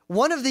anyway,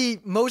 one of the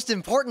most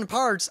important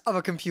parts of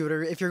a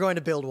computer, if you're going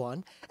to build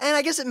one, and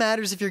I guess it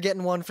matters if you're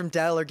getting one from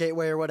Dell or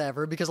Gateway or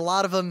whatever, because a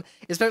lot of them,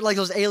 especially like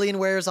those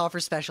Alienwares, offer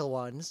special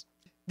ones.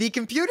 The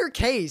computer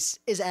case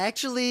is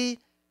actually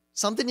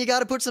something you got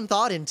to put some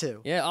thought into.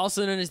 Yeah,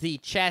 also known as the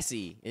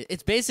chassis.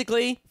 It's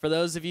basically, for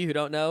those of you who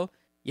don't know,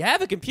 you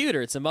have a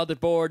computer. It's a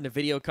motherboard and a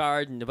video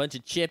card and a bunch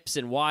of chips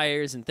and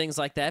wires and things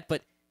like that,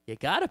 but you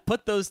got to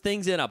put those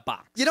things in a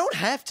box. You don't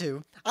have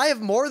to. I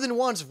have more than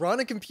once run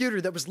a computer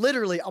that was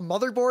literally a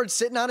motherboard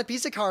sitting on a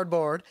piece of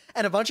cardboard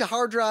and a bunch of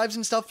hard drives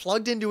and stuff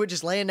plugged into it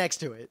just laying next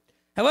to it.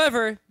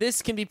 However,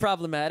 this can be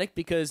problematic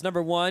because,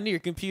 number one, your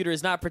computer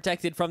is not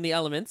protected from the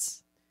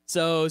elements.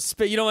 So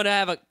you don't want to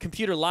have a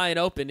computer lying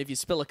open if you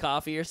spill a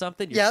coffee or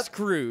something. You're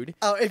screwed.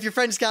 Oh, if your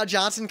friend Scott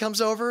Johnson comes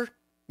over?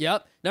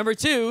 Yep. Number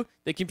two,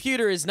 the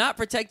computer is not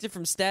protected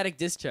from static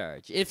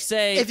discharge.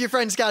 If your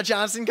friend Scott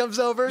Johnson comes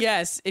over?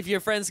 Yes, if your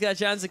friend Scott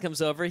Johnson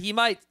comes over, he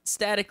might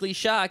statically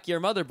shock your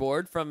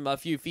motherboard from a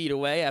few feet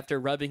away after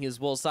rubbing his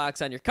wool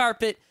socks on your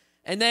carpet,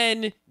 and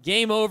then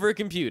game over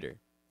computer.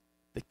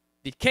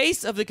 The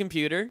case of the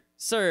computer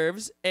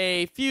serves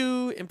a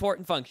few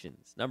important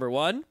functions. Number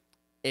one,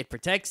 it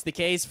protects the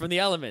case from the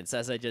elements,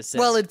 as I just said.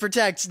 Well, it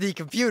protects the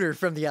computer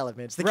from the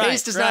elements. The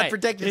case does not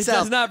protect itself.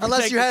 It does not protect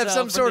unless you have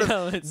itself some sort of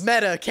elements.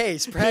 meta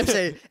case, perhaps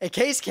a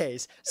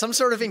case, some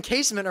sort of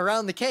encasement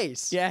around the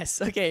case.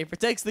 Yes, okay, it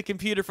protects the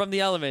computer from the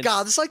elements.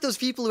 God, it's like those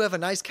people who have a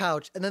nice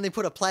couch and then they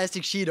put a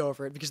plastic sheet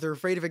over it because they're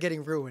afraid of it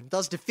getting ruined,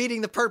 thus defeating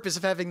the purpose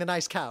of having the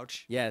nice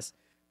couch. Yes,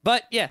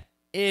 but yeah,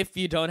 if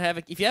you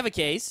have a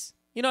case,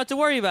 you don't have to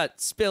worry about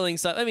spilling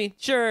something. I mean,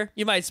 sure,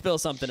 you might spill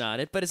something on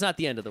it, but it's not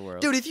the end of the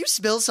world. Dude, if you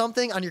spill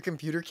something on your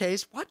computer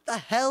case, what the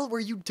hell were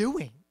you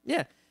doing?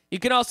 Yeah. You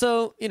can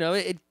also,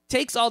 it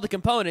takes all the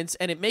components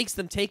and it makes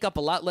them take up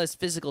a lot less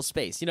physical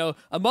space. A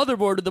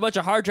motherboard with a bunch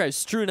of hard drives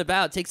strewn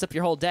about takes up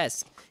your whole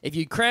desk. If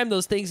you cram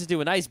those things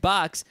into a nice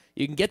box,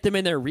 you can get them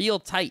in there real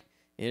tight,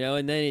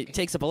 and then it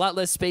takes up a lot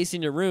less space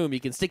in your room. You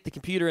can stick the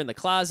computer in the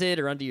closet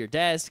or under your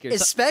desk.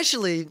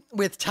 Especially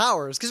with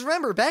towers. Because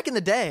remember, back in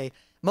the day,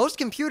 most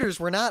computers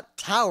were not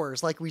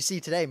towers like we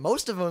see today.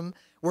 Most of them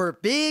were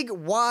big,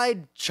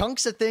 wide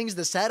chunks of things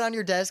that sat on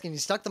your desk and you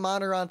stuck the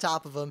monitor on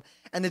top of them,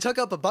 and they took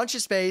up a bunch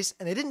of space,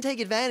 and they didn't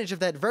take advantage of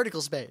that vertical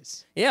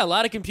space. Yeah, a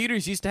lot of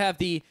computers used to have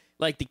the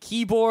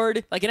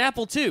keyboard, like an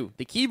Apple II.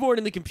 The keyboard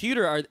and the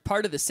computer are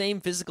part of the same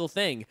physical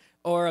thing.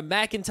 Or a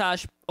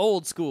Macintosh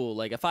old school,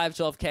 like a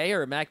 512K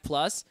or a Mac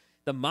Plus.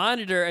 The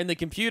monitor and the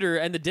computer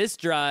and the disk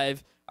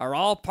drive are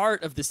all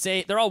part of the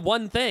same, they're all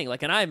one thing,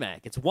 like an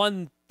iMac. It's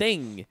one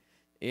thing.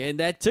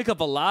 And that took up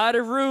a lot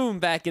of room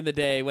back in the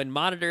day when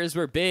monitors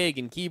were big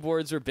and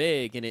keyboards were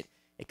big, and it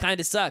kind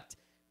of sucked.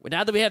 Well,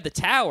 now that we have the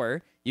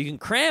tower, you can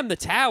cram the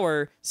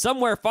tower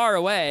somewhere far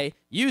away,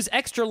 use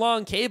extra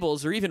long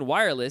cables or even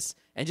wireless,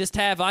 and just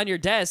have on your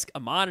desk a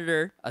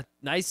monitor, a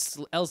nice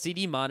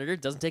LCD monitor,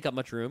 doesn't take up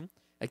much room,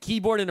 a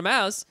keyboard and a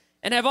mouse,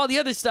 and have all the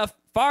other stuff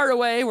far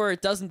away where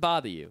it doesn't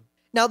bother you.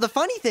 Now, the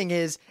funny thing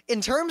is,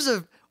 in terms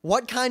of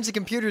what kinds of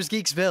computers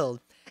geeks build,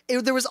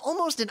 there was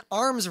almost an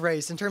arms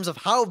race in terms of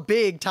how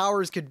big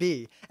towers could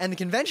be. And the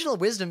conventional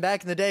wisdom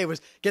back in the day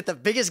was get the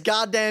biggest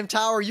goddamn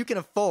tower you can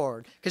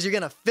afford because you're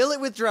going to fill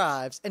it with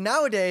drives. And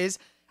nowadays,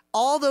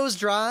 all those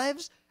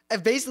drives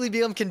have basically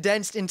become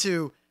condensed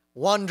into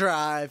one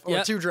drive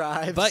or two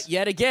drives. But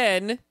yet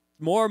again,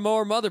 more and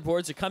more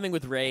motherboards are coming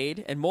with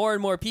RAID, and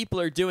more people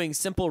are doing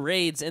simple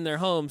RAIDs in their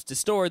homes to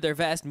store their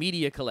vast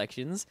media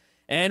collections.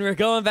 And we're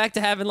going back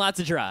to having lots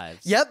of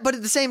drives. Yep, but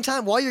at the same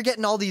time, while you're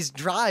getting all these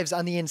drives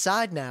on the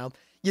inside now,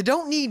 you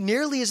don't need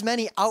nearly as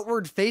many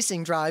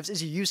outward-facing drives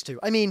as you used to.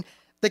 I mean,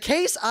 the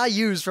case I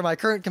use for my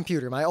current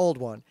computer, my old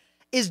one,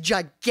 is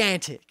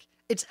gigantic.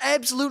 It's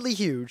absolutely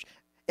huge.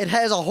 It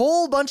has a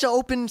whole bunch of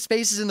open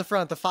spaces in the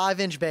front, the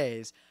 5-inch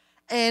bays,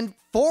 and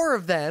 4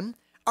 of them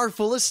are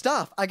full of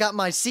stuff. I got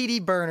my CD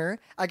burner,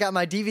 I got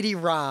my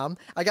DVD-ROM,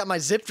 I got my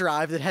zip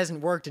drive that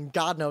hasn't worked in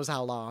God knows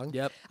how long.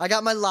 Yep. I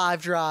got my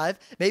live drive.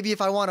 Maybe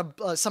if I want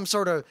some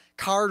sort of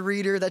card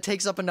reader that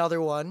takes up another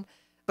one.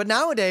 But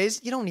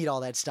nowadays, you don't need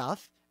all that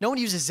stuff. No one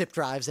uses zip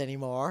drives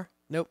anymore.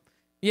 Nope.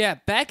 Yeah,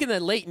 back in the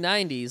late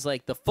 90s,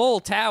 like the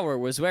full tower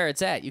was where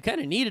it's at. You kind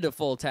of needed a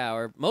full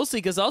tower, mostly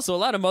because also a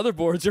lot of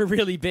motherboards are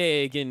really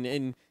big,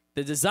 and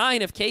the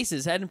design of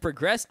cases hadn't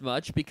progressed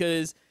much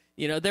because,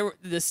 you know,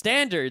 the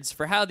standards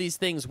for how these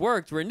things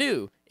worked were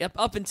new.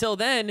 Up until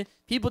then,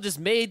 people just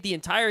made the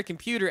entire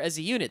computer as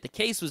a unit. The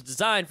case was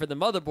designed for the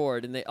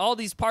motherboard, and all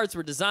these parts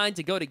were designed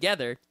to go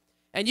together.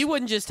 And you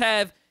wouldn't just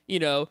have, you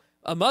know,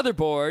 a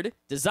motherboard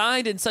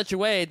designed in such a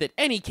way that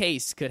any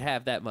case could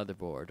have that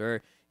motherboard,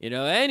 or, you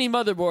know, any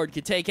motherboard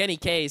could take any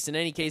case, and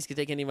any case could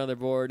take any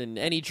motherboard, and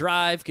any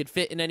drive could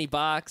fit in any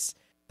box.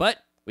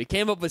 But we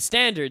came up with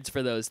standards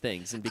for those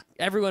things, and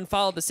everyone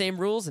followed the same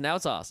rules, and now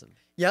it's awesome.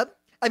 Yep.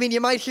 I mean, you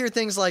might hear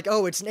things like,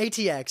 oh, it's an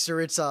ATX, or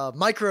it's a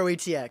micro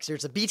ATX, or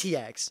it's a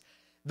BTX.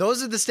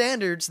 Those are the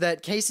standards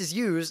that cases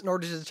use in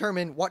order to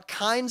determine what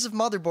kinds of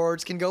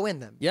motherboards can go in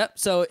them. Yep.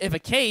 So if a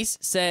case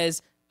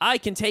says, I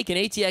can take an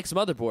ATX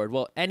motherboard,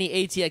 well, any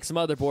ATX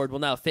motherboard will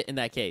now fit in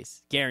that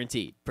case.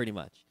 Guaranteed, pretty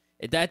much.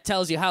 That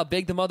tells you how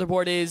big the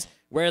motherboard is,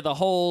 where the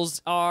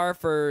holes are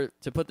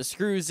to put the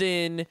screws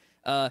in,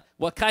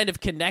 what kind of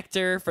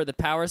connector for the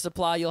power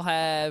supply you'll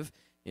have.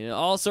 You know,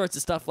 all sorts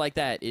of stuff like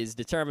that is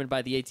determined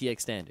by the ATX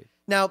standard.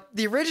 Now,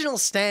 the original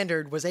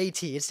standard was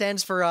AT. It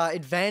stands for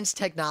Advanced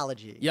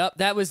Technology. Yep,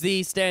 that was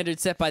the standard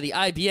set by the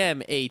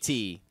IBM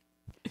AT.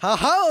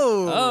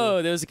 Ho-ho!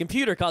 Oh, there was a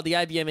computer called the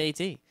IBM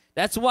AT.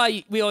 That's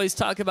why we always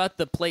talk about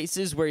the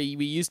places where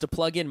we used to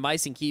plug in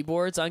mice and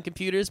keyboards on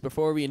computers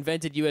before we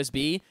invented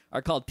USB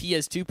are called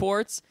PS2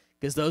 ports,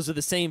 because those are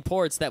the same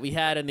ports that we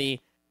had in the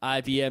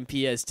IBM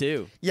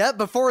PS2. Yeah,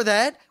 before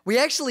that, we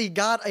actually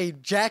got a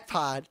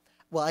jackpot.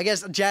 Well, I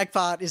guess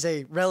jackpot is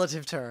a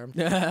relative term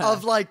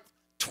of like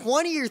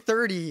 20 or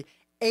 30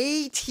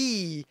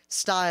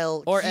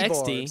 AT-style or keyboards.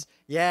 XT.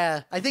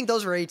 Yeah, I think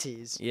those were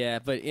ATs. Yeah,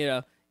 but, you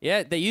know,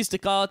 yeah, they used to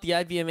call it the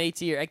IBM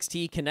AT or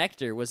XT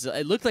connector.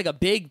 It looked like a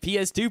big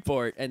PS2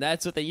 port, and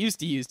that's what they used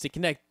to use to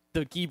connect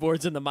the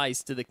keyboards and the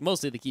mice to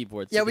mostly the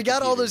keyboards. Yeah, we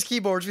got computers. all those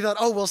keyboards. We thought,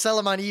 oh, we'll sell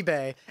them on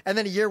eBay. And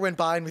then a year went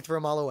by and we threw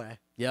them all away.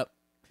 Yep.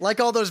 Like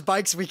all those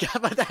bikes we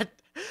got, but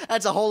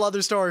that's a whole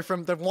other story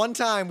from the one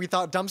time we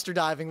thought dumpster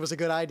diving was a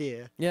good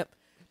idea. Yep.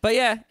 But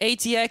yeah,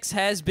 ATX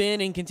has been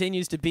and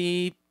continues to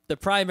be the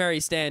primary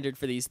standard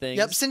for these things.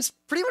 Yep, since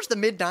pretty much the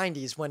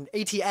mid-90s when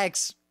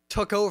ATX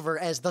took over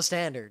as the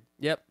standard.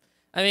 Yep.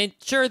 I mean,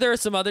 sure, there are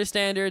some other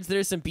standards.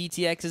 There's some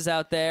BTXs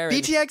out there.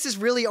 BTX is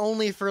really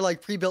only for,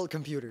 like, pre-built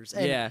computers.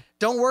 And yeah.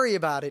 Don't worry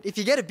about it. If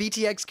you get a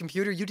BTX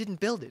computer, you didn't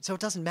build it, so it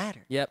doesn't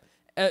matter. Yep.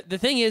 The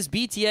thing is,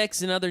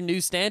 BTX and other new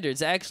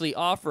standards actually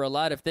offer a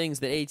lot of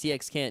things that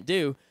ATX can't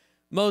do.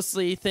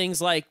 Mostly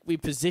things like we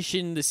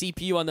position the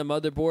CPU on the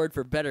motherboard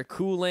for better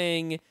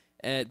cooling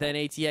than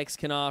ATX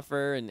can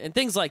offer, and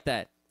things like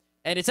that.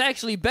 And it's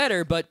actually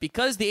better, but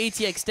because the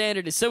ATX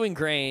standard is so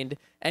ingrained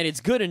and it's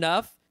good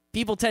enough,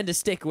 people tend to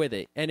stick with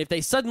it. And if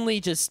they suddenly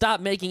just stop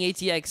making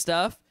ATX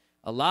stuff,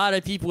 a lot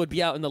of people would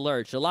be out in the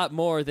lurch, a lot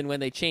more than when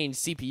they changed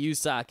CPU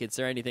sockets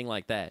or anything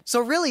like that. So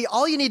really,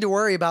 all you need to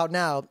worry about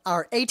now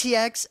are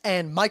ATX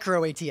and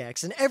micro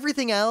ATX, and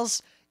everything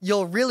else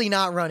you'll really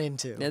not run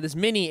into. Now, there's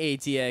mini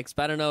ATX,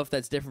 but I don't know if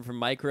that's different from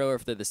micro or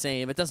if they're the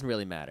same. It doesn't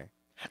really matter.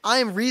 I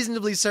am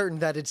reasonably certain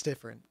that it's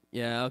different.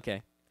 Yeah,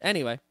 okay.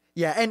 Anyway.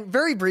 Yeah, and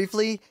very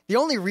briefly, the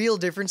only real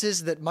difference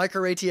is that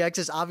micro ATX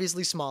is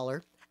obviously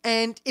smaller,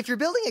 and if you're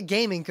building a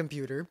gaming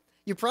computer,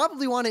 you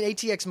probably want an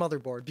ATX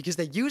motherboard because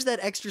they use that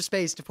extra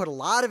space to put a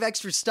lot of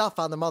extra stuff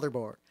on the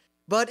motherboard.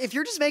 But if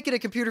you're just making a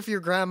computer for your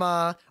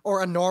grandma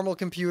or a normal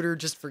computer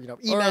just for, email,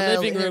 or a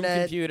living room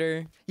internet,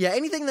 computer. Yeah,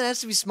 anything that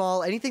has to be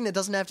small, anything that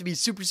doesn't have to be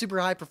super, super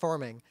high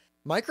performing,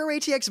 micro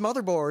ATX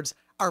motherboards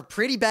are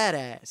pretty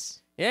badass.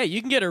 Yeah,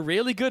 you can get a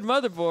really good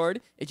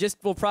motherboard. It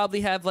just will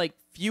probably have, like,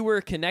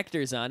 fewer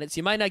connectors on it, so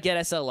you might not get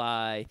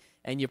SLI.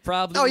 And you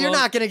probably you're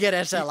not going to get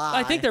SLI.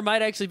 I think there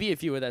might actually be a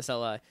few with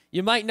SLI.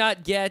 You might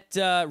not get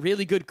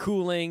really good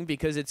cooling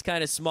because it's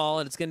kind of small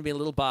and it's going to be a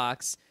little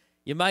box.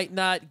 You might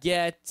not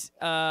get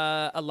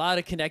a lot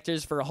of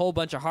connectors for a whole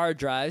bunch of hard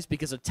drives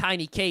because a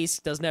tiny case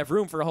doesn't have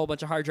room for a whole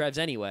bunch of hard drives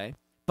anyway.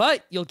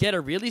 But you'll get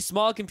a really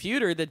small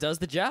computer that does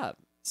the job.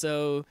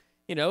 So,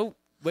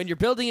 when you're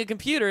building a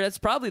computer, that's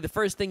probably the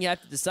first thing you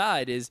have to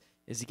decide is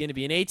it going to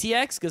be an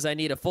ATX because I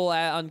need a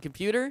full-on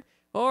computer?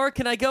 Or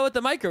can I go with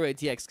the micro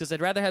ATX because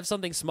I'd rather have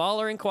something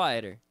smaller and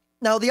quieter?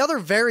 Now, the other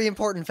very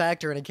important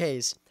factor in a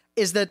case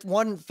is that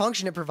one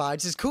function it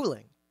provides is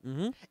cooling.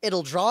 Mm-hmm.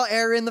 It'll draw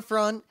air in the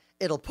front,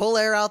 it'll pull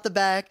air out the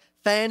back.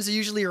 Fans are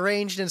usually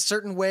arranged in a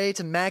certain way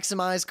to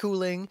maximize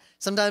cooling.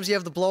 Sometimes you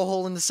have the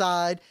blowhole in the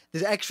side,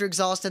 the extra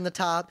exhaust in the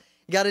top.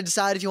 You got to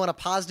decide if you want a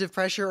positive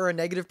pressure or a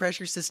negative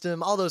pressure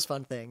system, all those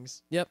fun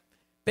things. Yep.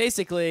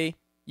 Basically,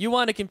 you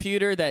want a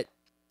computer that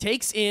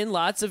takes in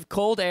lots of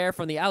cold air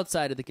from the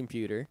outside of the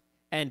computer,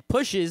 and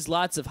pushes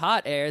lots of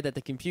hot air that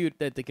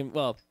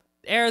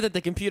air that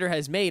the computer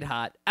has made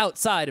hot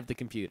outside of the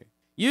computer.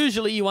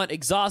 Usually you want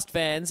exhaust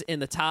fans in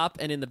the top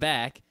and in the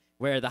back,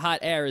 where the hot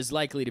air is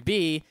likely to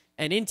be,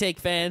 and intake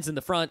fans in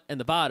the front and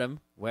the bottom,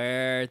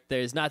 where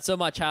there's not so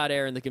much hot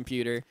air in the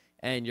computer,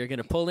 and you're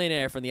going to pull in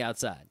air from the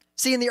outside.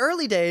 See, in the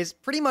early days,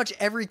 pretty much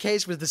every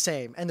case was the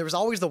same, and there was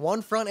always the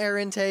one front air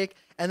intake,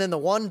 and then the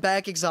one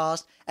back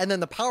exhaust, and then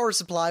the power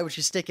supply, which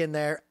you stick in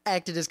there,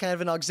 acted as kind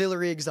of an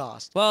auxiliary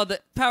exhaust. Well, the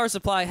power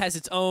supply has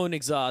its own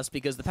exhaust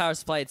because the power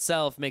supply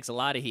itself makes a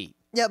lot of heat.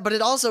 Yeah, but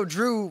it also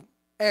drew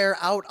air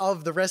out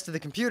of the rest of the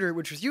computer,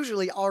 which was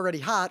usually already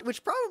hot,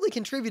 which probably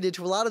contributed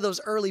to a lot of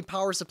those early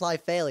power supply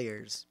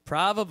failures.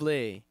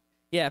 Probably.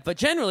 Yeah, but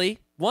generally,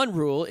 one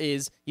rule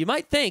is you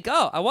might think,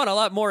 oh, I want a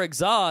lot more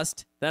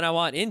exhaust than I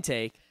want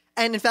intake.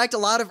 And in fact, a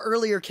lot of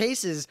earlier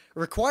cases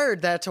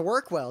required that to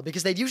work well,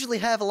 because they'd usually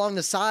have along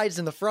the sides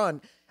and the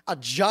front a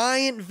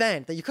giant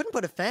vent that you couldn't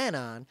put a fan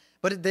on,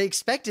 but they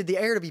expected the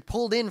air to be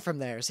pulled in from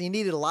there, so you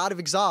needed a lot of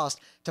exhaust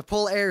to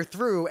pull air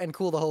through and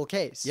cool the whole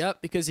case. Yep,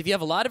 because if you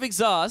have a lot of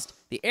exhaust,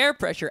 the air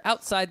pressure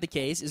outside the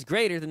case is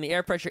greater than the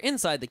air pressure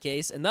inside the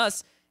case, and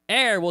thus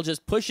air will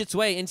just push its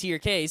way into your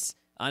case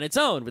on its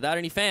own without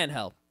any fan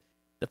help.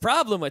 The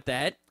problem with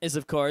that is,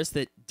 of course,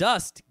 that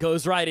dust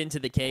goes right into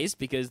the case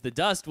because the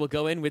dust will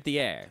go in with the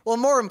air. Well,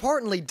 more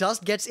importantly,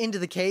 dust gets into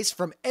the case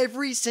from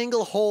every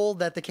single hole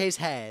that the case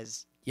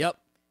has. Yep.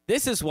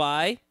 This is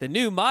why the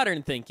new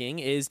modern thinking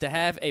is to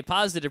have a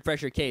positive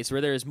pressure case where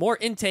there is more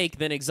intake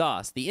than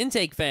exhaust. The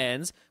intake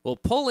fans will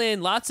pull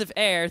in lots of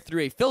air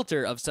through a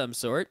filter of some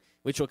sort,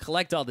 which will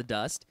collect all the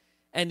dust,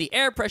 and the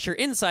air pressure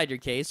inside your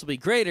case will be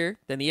greater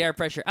than the air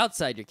pressure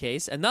outside your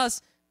case, and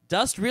thus,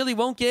 dust really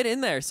won't get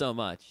in there so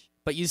much.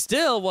 But you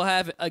still will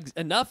have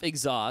enough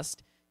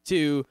exhaust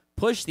to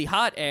push the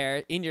hot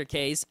air in your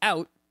case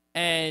out,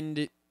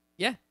 and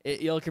yeah,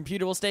 your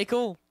computer will stay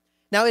cool.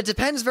 Now, it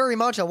depends very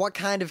much on what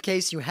kind of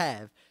case you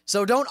have,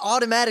 so don't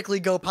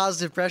automatically go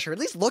positive pressure. At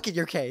least look at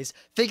your case,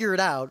 figure it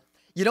out.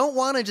 You don't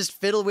want to just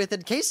fiddle with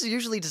it. Cases are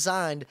usually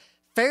designed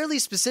fairly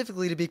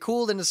specifically to be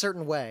cooled in a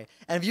certain way,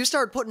 and if you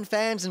start putting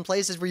fans in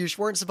places where you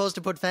weren't supposed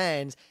to put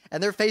fans,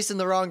 and they're facing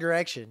the wrong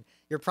direction,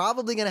 you're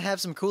probably going to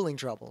have some cooling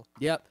trouble.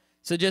 Yep.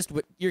 So just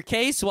your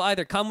case will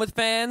either come with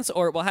fans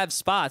or it will have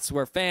spots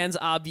where fans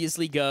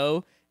obviously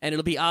go, and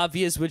it'll be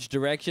obvious which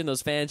direction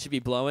those fans should be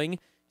blowing.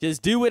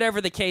 Just do whatever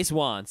the case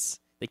wants.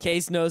 The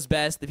case knows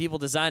best. The people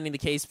designing the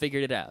case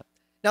figured it out.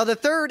 Now, the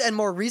third and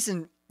more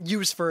recent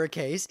use for a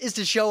case is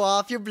to show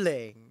off your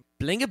bling.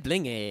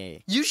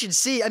 Bling-a-bling-a. You should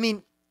see,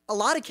 a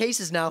lot of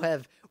cases now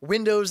have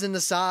windows in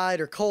the side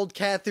or cold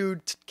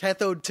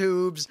cathode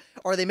tubes,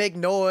 or they make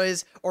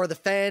noise, or the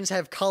fans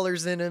have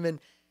colors in them, and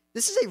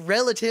this is a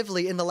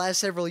relatively, in the last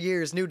several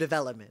years, new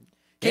development.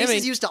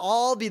 Cases used to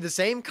all be the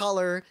same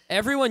color.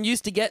 Everyone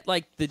used to get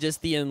like the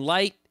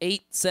Enlight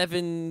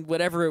 8-7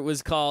 whatever it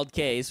was called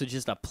case, which is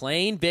just a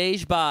plain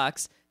beige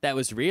box that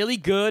was really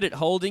good at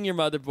holding your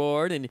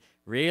motherboard and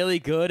really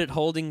good at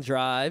holding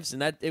drives,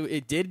 and that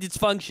it did its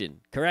function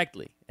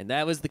correctly. And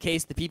that was the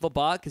case that people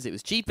bought because it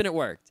was cheap and it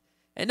worked.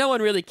 And no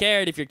one really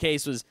cared if your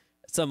case was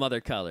some other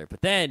color.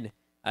 But then,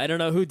 I don't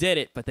know who did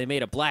it, but they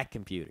made a black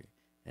computer.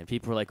 And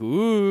people were like,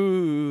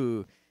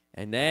 ooh.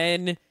 And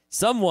then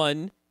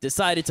someone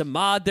decided to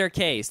mod their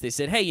case. They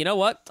said, hey, you know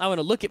what? I want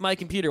to look at my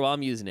computer while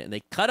I'm using it. And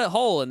they cut a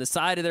hole in the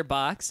side of their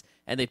box,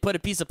 and they put a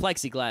piece of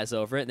plexiglass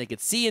over it, and they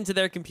could see into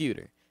their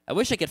computer. I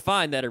wish I could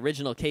find that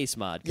original case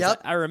mod.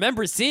 Yep. I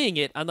remember seeing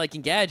it on like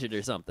Engadget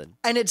or something.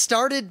 And it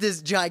started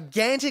this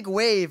gigantic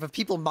wave of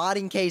people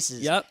modding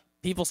cases. Yep.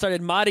 People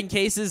started modding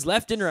cases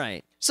left and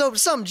right. So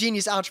some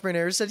genius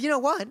entrepreneurs said, you know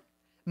what?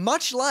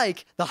 Much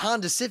like the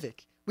Honda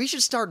Civic, we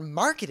should start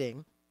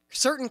marketing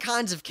certain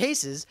kinds of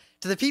cases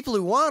to the people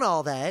who want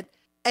all that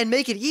and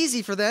make it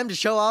easy for them to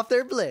show off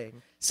their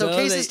bling. So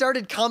cases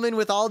started coming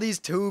with all these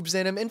tubes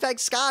in them. In fact,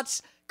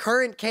 Scott's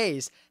current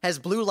case has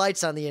blue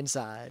lights on the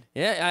inside.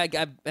 Yeah,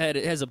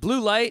 it has a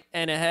blue light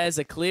and it has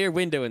a clear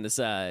window in the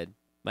side.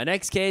 My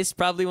next case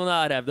probably will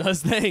not have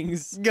those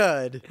things.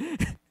 Good.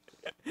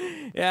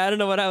 Yeah, I don't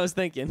know what I was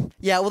thinking.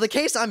 Yeah, well, the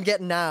case I'm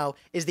getting now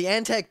is the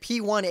Antec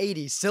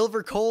P180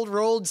 Silver Cold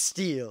Rolled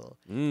Steel.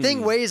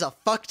 Thing weighs a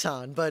fuck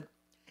ton, but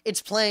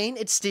it's plain,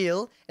 it's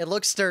steel, it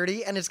looks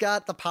sturdy, and it's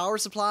got the power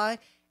supply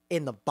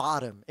in the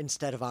bottom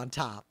instead of on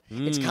top.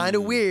 It's kind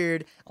of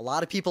weird. A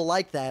lot of people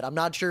like that. I'm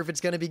not sure if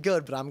it's going to be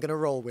good, but I'm going to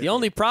roll with it. The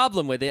only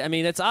problem with it,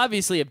 it's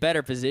obviously a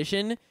better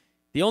position.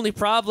 The only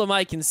problem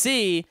I can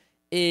see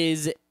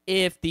is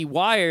if the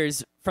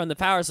wires from the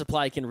power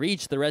supply can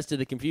reach the rest of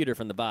the computer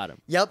from the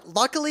bottom. Yep.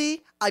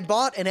 Luckily, I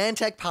bought an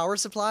Antec power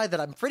supply that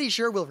I'm pretty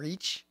sure will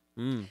reach.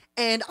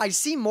 And I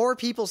see more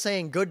people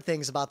saying good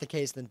things about the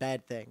case than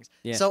bad things.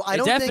 Yeah. So I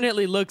don't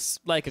definitely looks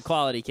like a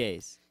quality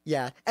case.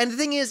 Yeah, and the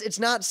thing is, it's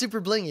not super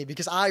blingy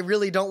because I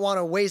really don't want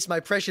to waste my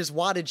precious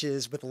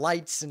wattages with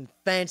lights and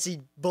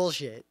fancy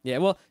bullshit. Yeah,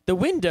 well, the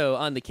window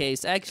on the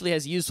case actually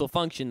has a useful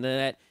function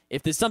that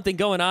if there's something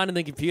going on in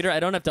the computer, I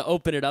don't have to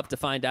open it up to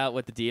find out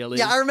what the deal is.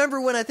 Yeah, I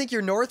remember when I think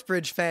your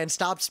Northbridge fan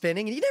stopped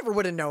spinning, and you never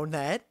would have known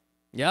that.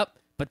 Yep.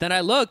 But then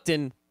I looked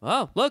and,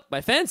 oh, look, my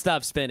fan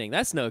stopped spinning.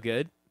 That's no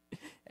good.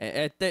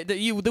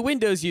 The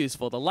window's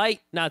useful. The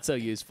light, not so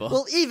useful.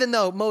 Well, even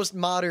though most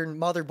modern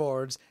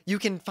motherboards, you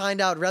can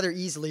find out rather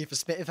easily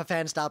if a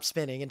fan stops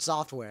spinning in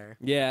software.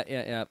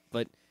 Yeah.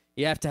 But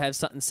you have to have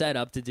something set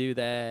up to do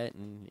that.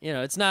 And,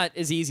 it's not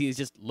as easy as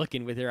just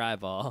looking with your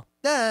eyeball.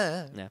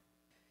 Yeah,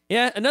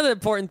 another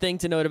important thing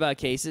to note about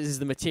cases is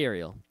the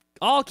material.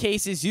 All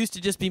cases used to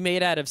just be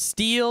made out of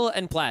steel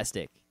and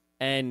plastic.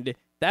 And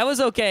that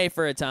was okay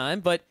for a time,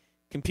 but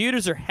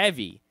computers are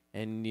heavy,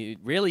 and it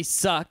really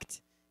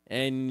sucked.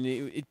 And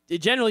it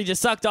generally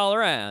just sucked all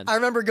around. I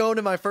remember going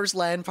to my first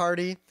LAN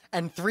party,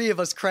 and 3 of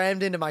us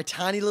crammed into my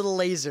tiny little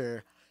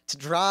laser to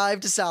drive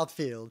to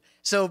Southfield.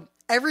 So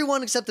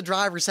everyone except the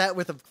driver sat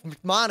with a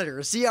monitor,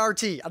 a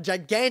CRT, a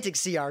gigantic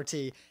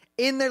CRT,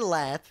 in their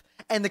lap,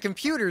 and the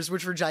computers,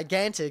 which were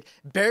gigantic,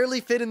 barely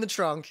fit in the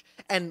trunk,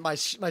 and my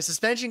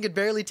suspension could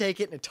barely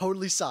take it, and it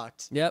totally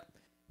sucked. Yep.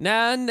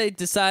 Now they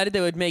decided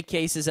they would make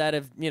cases out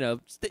of,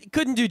 they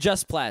couldn't do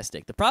just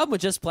plastic. The problem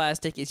with just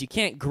plastic is you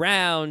can't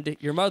ground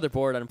your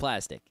motherboard on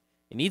plastic.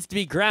 It needs to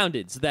be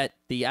grounded so that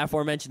the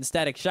aforementioned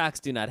static shocks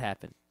do not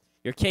happen.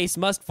 Your case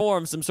must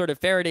form some sort of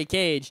Faraday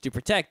cage to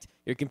protect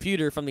your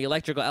computer from the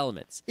electrical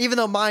elements. Even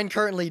though mine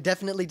currently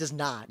definitely does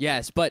not.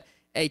 Yes, but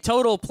a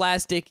total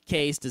plastic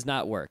case does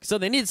not work. So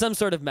they need some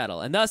sort of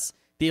metal, and thus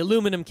the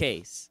aluminum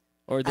case.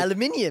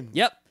 Aluminium.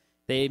 Yep.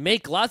 They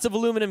make lots of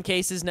aluminum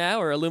cases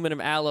now, or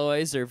aluminum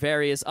alloys, or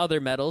various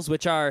other metals,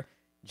 which are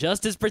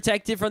just as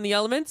protective from the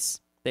elements.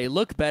 They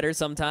look better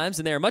sometimes,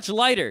 and they're much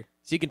lighter,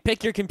 so you can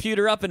pick your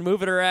computer up and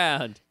move it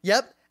around.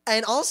 Yep,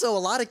 and also a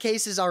lot of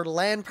cases are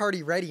LAN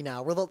party ready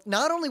now, where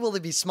not only will they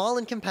be small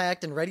and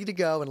compact and ready to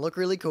go and look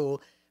really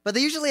cool, but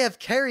they usually have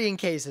carrying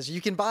cases.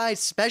 You can buy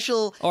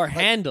special... Or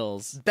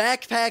handles.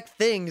 Backpack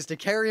things to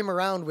carry them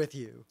around with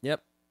you.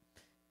 Yep.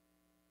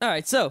 All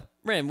right, so,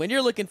 Rim, when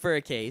you're looking for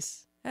a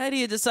case... How do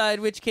you decide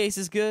which case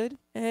is good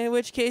and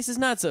which case is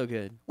not so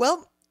good?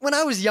 Well, when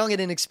I was young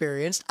and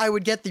inexperienced, I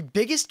would get the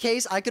biggest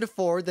case I could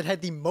afford that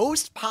had the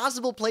most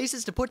possible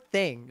places to put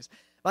things.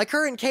 My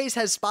current case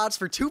has spots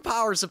for 2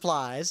 power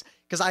supplies,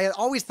 because I had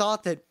always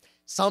thought that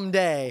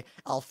someday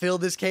I'll fill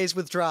this case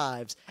with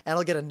drives, and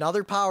I'll get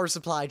another power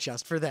supply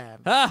just for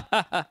them.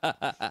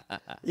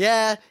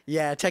 Yeah,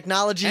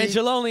 technology... And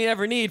you'll only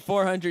ever need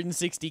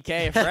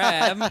 460K of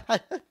RAM.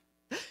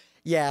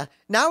 Yeah,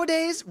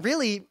 nowadays,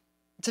 really...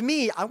 To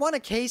me, I want a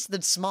case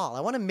that's small. I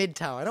want a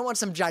mid-tower. I don't want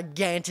some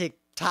gigantic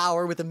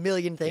tower with a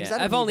million things. Yeah,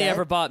 I've only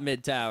ever bought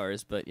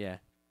mid-towers, but yeah.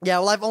 Yeah,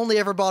 well, I've only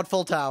ever bought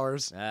full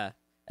towers. I'd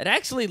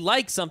actually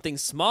like something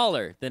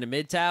smaller than a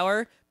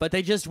mid-tower, but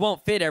they just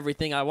won't fit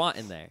everything I want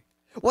in there.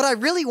 What I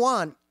really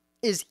want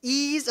is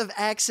ease of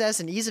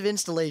access and ease of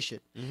installation.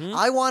 Mm-hmm.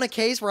 I want a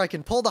case where I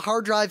can pull the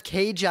hard drive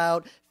cage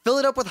out, fill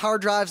it up with hard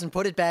drives, and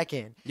put it back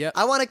in. Yep.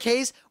 I want a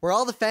case where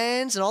all the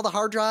fans and all the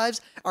hard drives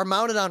are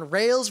mounted on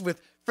rails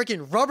with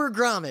freaking rubber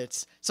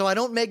grommets, so I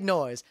don't make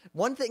noise.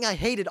 One thing I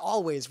hated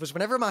always was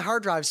whenever my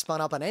hard drive spun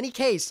up on any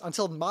case,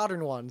 until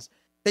modern ones,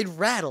 they'd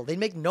rattle, they'd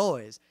make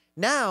noise.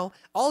 Now,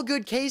 all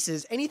good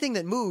cases, anything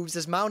that moves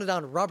is mounted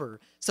on rubber,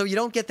 so you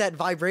don't get that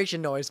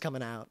vibration noise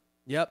coming out.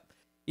 Yep.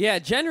 Yeah,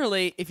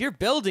 generally, if you're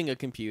building a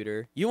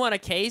computer, you want a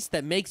case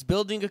that makes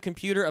building a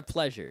computer a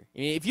pleasure. I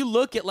mean, if you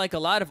look at like a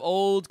lot of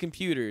old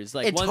computers,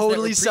 like ones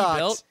totally that were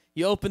pre-built,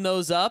 you open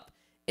those up,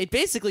 it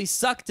basically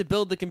sucked to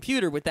build the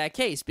computer with that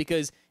case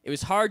because it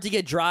was hard to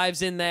get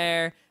drives in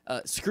there,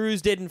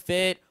 screws didn't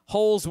fit,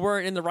 holes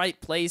weren't in the right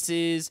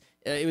places,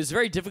 it was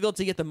very difficult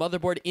to get the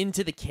motherboard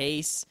into the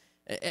case,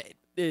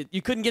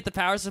 you couldn't get the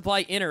power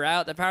supply in or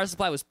out, the power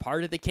supply was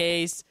part of the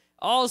case,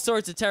 all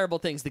sorts of terrible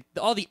things.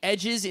 All the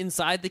edges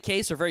inside the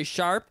case are very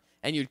sharp,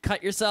 and you'd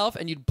cut yourself,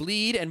 and you'd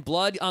bleed, and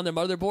blood on the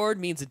motherboard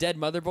means a dead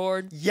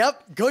motherboard.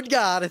 Yep, good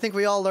God, I think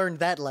we all learned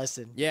that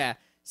lesson. Yeah,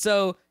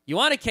 so you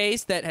want a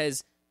case that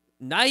has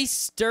nice,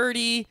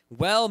 sturdy,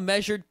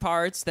 well-measured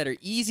parts that are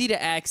easy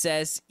to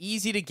access,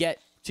 easy to get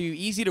to,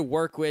 easy to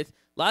work with,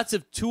 lots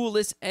of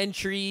toolless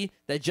entry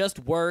that just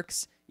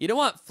works. You don't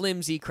want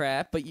flimsy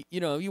crap, but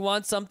you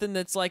want something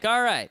that's like,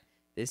 all right,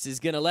 this is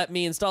going to let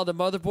me install the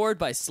motherboard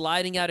by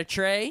sliding out a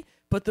tray,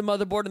 put the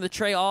motherboard in the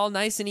tray all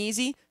nice and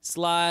easy,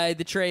 slide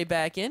the tray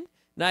back in,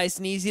 nice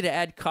and easy to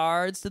add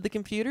cards to the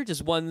computer,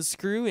 just one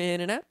screw in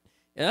and out.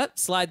 Yep,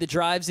 slide the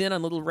drives in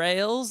on little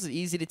rails,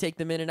 easy to take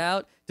them in and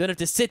out. Don't have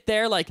to sit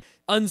there like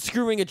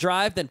unscrewing a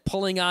drive, then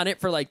pulling on it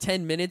for like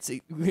 10 minutes,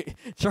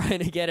 trying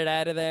to get it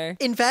out of there.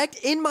 In fact,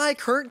 in my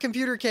current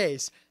computer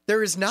case,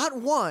 there is not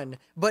 1,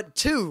 but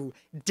 2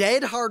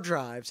 dead hard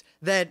drives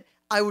that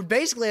I would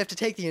basically have to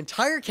take the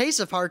entire case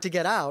apart to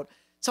get out,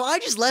 so I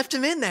just left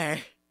them in there.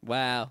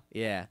 Wow,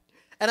 yeah.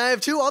 And I have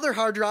 2 other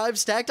hard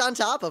drives stacked on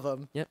top of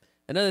them. Yep.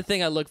 Another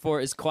thing I look for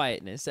is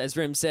quietness. As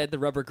Rim said, the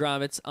rubber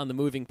grommets on the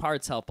moving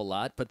parts help a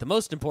lot, but the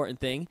most important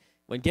thing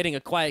when getting a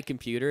quiet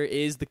computer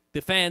is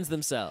the fans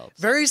themselves.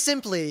 Very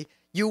simply,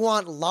 you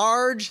want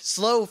large,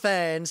 slow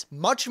fans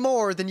much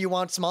more than you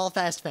want small,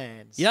 fast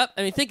fans. Yep,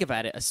 I mean, think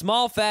about it. A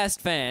small,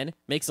 fast fan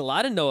makes a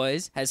lot of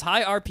noise, has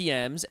high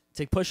RPMs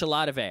to push a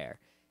lot of air.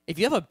 if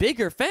you have a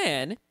bigger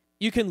fan,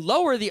 you can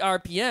lower the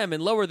RPM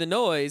and lower the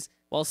noise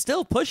while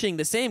still pushing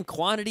the same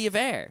quantity of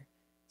air.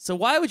 So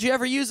why would you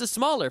ever use a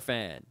smaller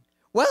fan?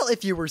 Well,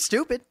 if you were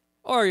stupid.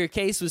 Or your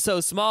case was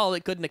so small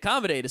it couldn't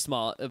accommodate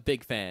a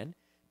big fan.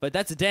 But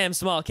that's a damn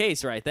small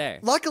case right there.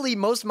 Luckily,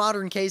 most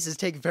modern cases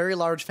take very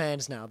large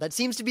fans now. That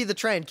seems to be the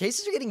trend.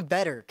 Cases are getting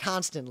better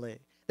constantly.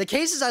 The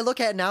cases I look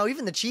at now,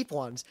 even the cheap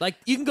ones. Like,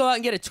 you can go out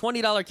and get a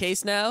 $20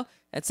 case now.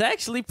 That's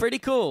actually pretty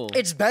cool.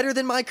 It's better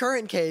than my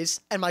current case,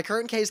 and my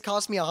current case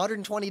cost me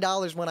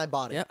 $120 when I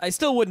bought it. Yeah, I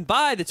still wouldn't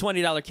buy the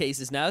 $20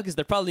 cases now because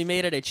they're probably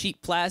made out of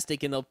cheap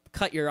plastic and they'll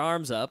cut your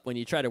arms up when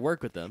you try to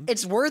work with them.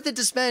 It's worth it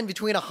to spend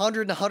between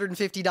 $100 and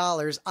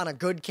 $150 on a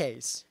good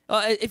case.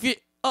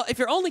 If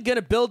you're only going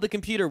to build the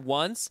computer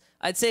once,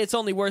 I'd say it's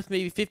only worth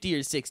maybe $50 or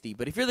 $60.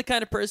 But if you're the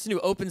kind of person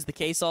who opens the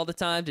case all the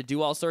time to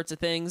do all sorts of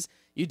things,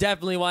 you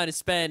definitely want to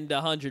spend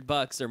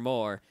 $100 or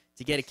more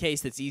to get a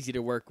case that's easy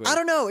to work with. I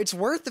don't know. It's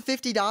worth the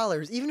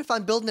 $50, even if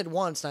I'm building it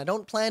once and I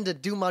don't plan to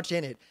do much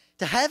in it.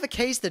 To have a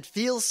case that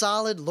feels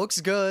solid,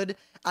 looks good,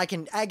 I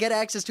get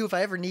access to if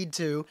I ever need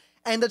to,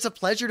 and that's a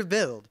pleasure to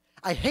build.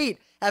 I hate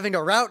having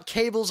to route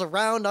cables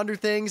around under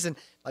things, and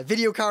my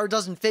video card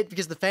doesn't fit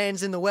because the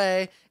fan's in the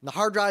way, and the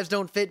hard drives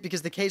don't fit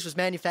because the case was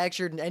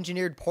manufactured and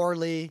engineered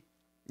poorly.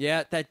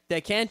 Yeah,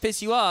 that can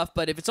piss you off,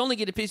 but if it's only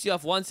going to piss you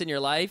off once in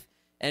your life,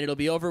 and it'll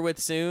be over with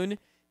soon,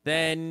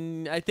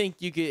 then I think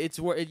you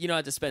don't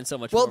have to spend so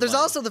much more there's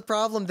money. also the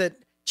problem that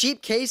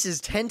cheap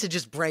cases tend to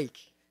just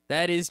break.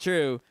 That is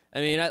true. I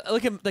mean,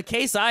 look at the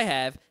case I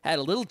have had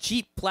a little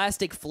cheap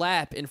plastic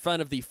flap in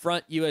front of the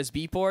front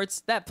USB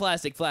ports. That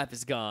plastic flap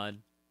is gone.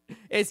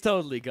 It's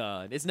totally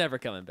gone. It's never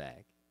coming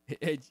back.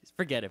 Just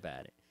forget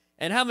about it.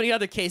 And how many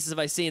other cases have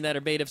I seen that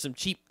are made of some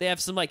cheap, they have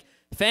some like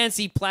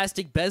fancy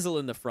plastic bezel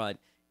in the front.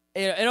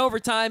 And over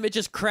time, it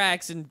just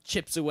cracks and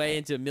chips away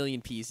into a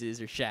million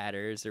pieces or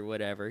shatters or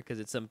whatever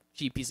because it's some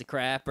cheap piece of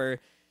crap or,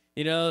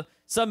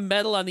 some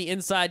metal on the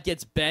inside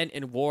gets bent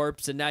and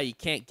warps and now you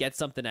can't get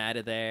something out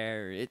of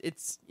there.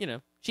 It's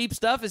cheap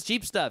stuff is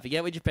cheap stuff. You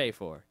get what you pay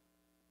for.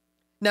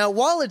 Now,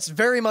 while it's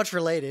very much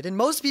related, and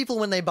most people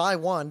when they buy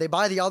one, they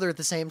buy the other at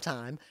the same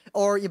time,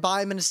 or you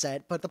buy them in a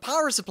set, but the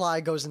power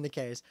supply goes in the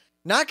case.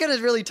 Not going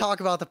to really talk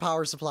about the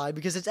power supply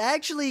because it's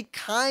actually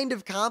kind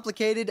of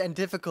complicated and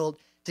difficult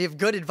to give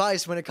good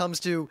advice when it comes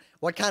to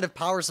what kind of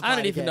power supply I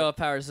don't even know what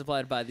power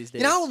supply to buy these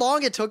days. You know how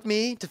long it took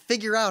me to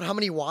figure out how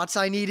many watts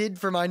I needed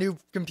for my new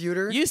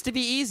computer? Used to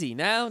be easy.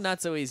 Now, not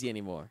so easy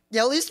anymore.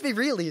 Yeah, it used to be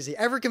real easy.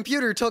 Every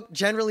computer took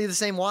generally the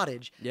same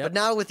wattage. Yep. But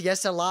now with the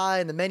SLI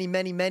and the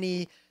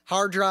many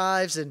hard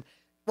drives and,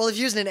 well, if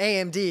you're using an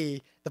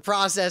AMD, the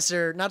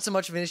processor, not so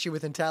much of an issue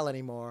with Intel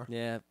anymore.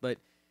 Yeah, but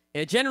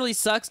it generally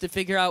sucks to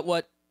figure out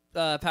what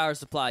power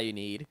supply you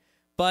need.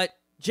 But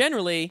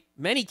generally,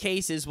 many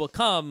cases will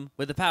come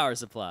with a power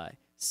supply.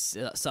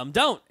 Some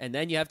don't, and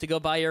then you have to go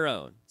buy your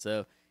own.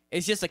 So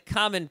it's just a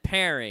common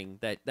pairing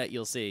that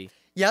you'll see.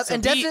 Yep, So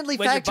and definitely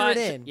factor it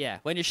in. Yeah,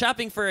 when you're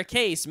shopping for a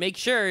case, make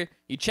sure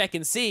you check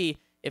and see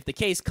if the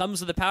case comes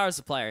with a power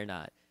supply or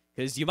not.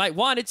 Because you might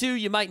want it to,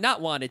 you might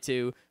not want it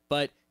to,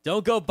 but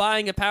don't go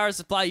buying a power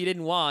supply you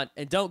didn't want,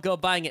 and don't go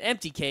buying an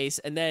empty case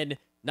and then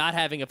not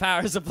having a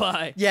power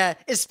supply. Yeah,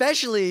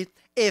 especially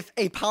if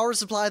a power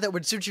supply that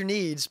would suit your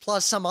needs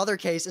plus some other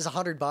case is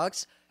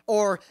 $100,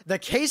 or the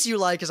case you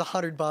like is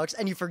 $100,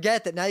 and you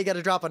forget that now you got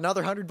to drop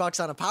another $100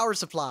 on a power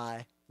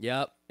supply.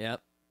 Yep.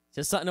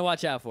 Just something to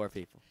watch out for,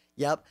 people.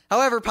 Yep.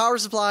 However, power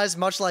supplies,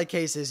 much like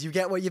cases, you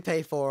get what you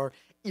pay for.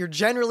 You're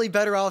generally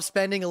better off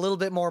spending a little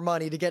bit more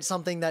money to get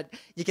something that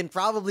you can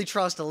probably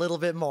trust a little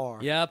bit more.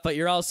 Yeah, but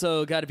you're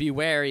also got to be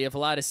wary of a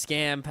lot of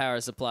scam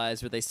power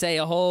supplies where they say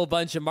a whole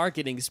bunch of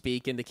marketing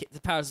speak and the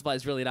power supply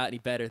is really not any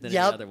better than any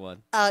other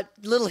one.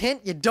 Little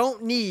hint, you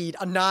don't need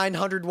a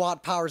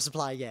 900-watt power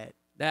supply yet.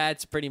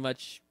 That's pretty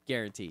much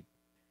guaranteed.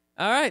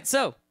 All right,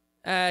 so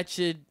that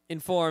should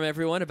inform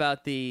everyone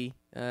about the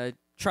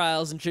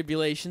trials and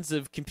tribulations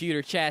of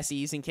computer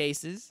chassis and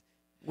cases.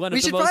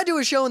 We should probably do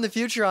a show in the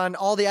future on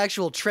all the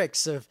actual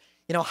tricks of,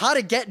 how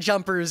to get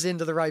jumpers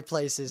into the right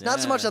places. Not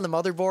so much on the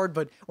motherboard,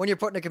 but when you're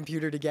putting a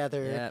computer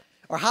together. Yep.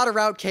 Or how to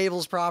route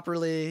cables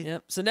properly.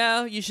 Yep. So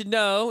now you should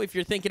know, if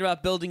you're thinking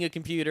about building a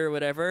computer or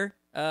whatever,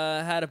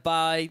 how to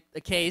buy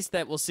a case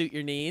that will suit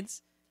your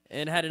needs,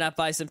 and how to not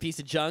buy some piece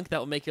of junk that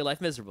will make your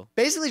life miserable.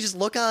 Basically, just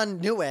look on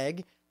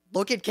Newegg,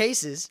 look at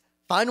cases,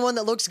 find one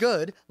that looks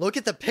good, look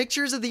at the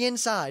pictures of the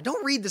inside.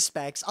 Don't read the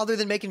specs other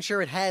than making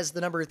sure it has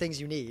the number of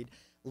things you need.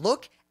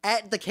 Look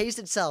at the case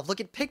itself. Look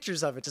at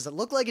pictures of it. Does it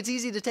look like it's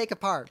easy to take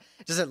apart?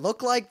 Does it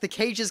look like the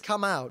cages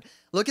come out?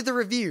 Look at the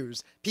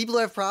reviews. People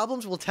who have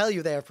problems will tell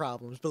you they have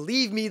problems.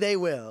 Believe me, they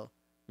will.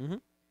 Mm-hmm.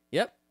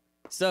 Yep.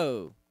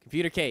 So,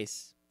 computer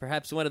case.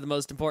 Perhaps one of the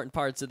most important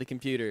parts of the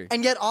computer.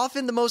 And yet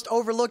often the most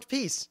overlooked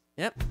piece.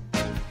 Yep.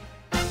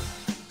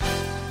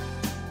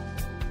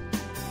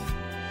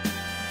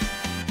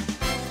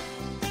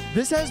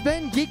 This has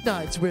been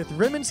Geeknights with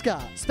Rim and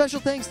Scott. Special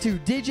thanks to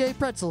DJ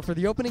Pretzel for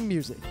the opening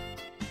music.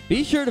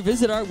 Be sure to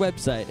visit our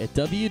website at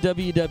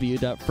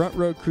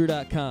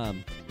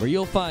www.frontrowcrew.com, where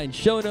you'll find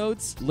show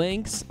notes,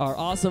 links, our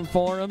awesome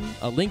forum,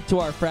 a link to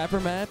our Frapper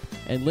map,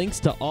 and links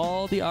to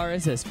all the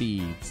RSS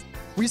feeds.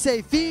 We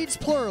say feeds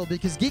plural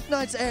because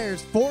Geeknights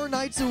airs 4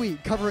 nights a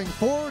week, covering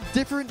 4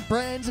 different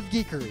brands of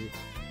geekery.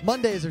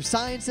 Mondays are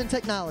science and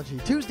technology.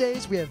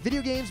 Tuesdays, we have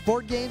video games,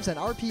 board games, and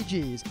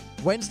RPGs.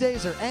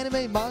 Wednesdays are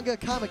anime, manga,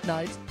 comic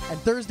nights. And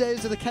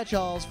Thursdays are the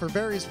catch-alls for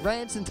various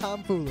rants and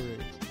tomfoolery.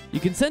 You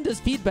can send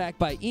us feedback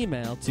by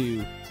email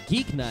to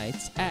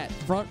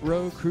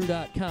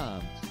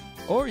geeknights@frontrowcrew.com.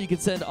 Or you can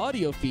send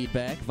audio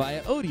feedback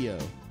via audio.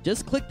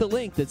 Just click the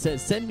link that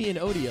says Send Me an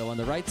Audio on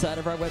the right side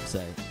of our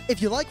website.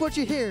 If you like what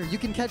you hear, you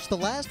can catch the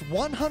last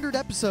 100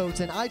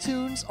 episodes in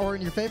iTunes or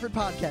in your favorite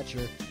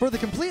podcatcher. For the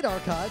complete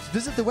archives,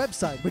 visit the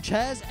website, which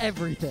has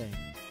everything.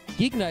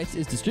 Geeknights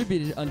is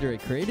distributed under a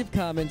Creative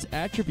Commons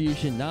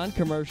Attribution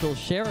Non-Commercial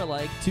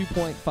Share-alike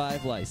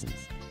 2.5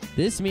 license.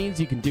 This means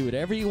you can do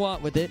whatever you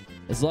want with it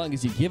as long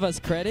as you give us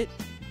credit,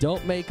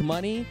 don't make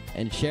money,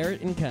 and share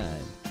it in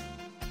kind.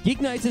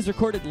 Geeknights is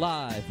recorded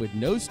live with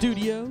no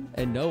studio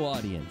and no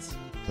audience.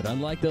 But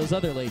unlike those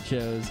other late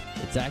shows,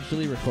 it's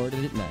actually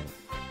recorded at night.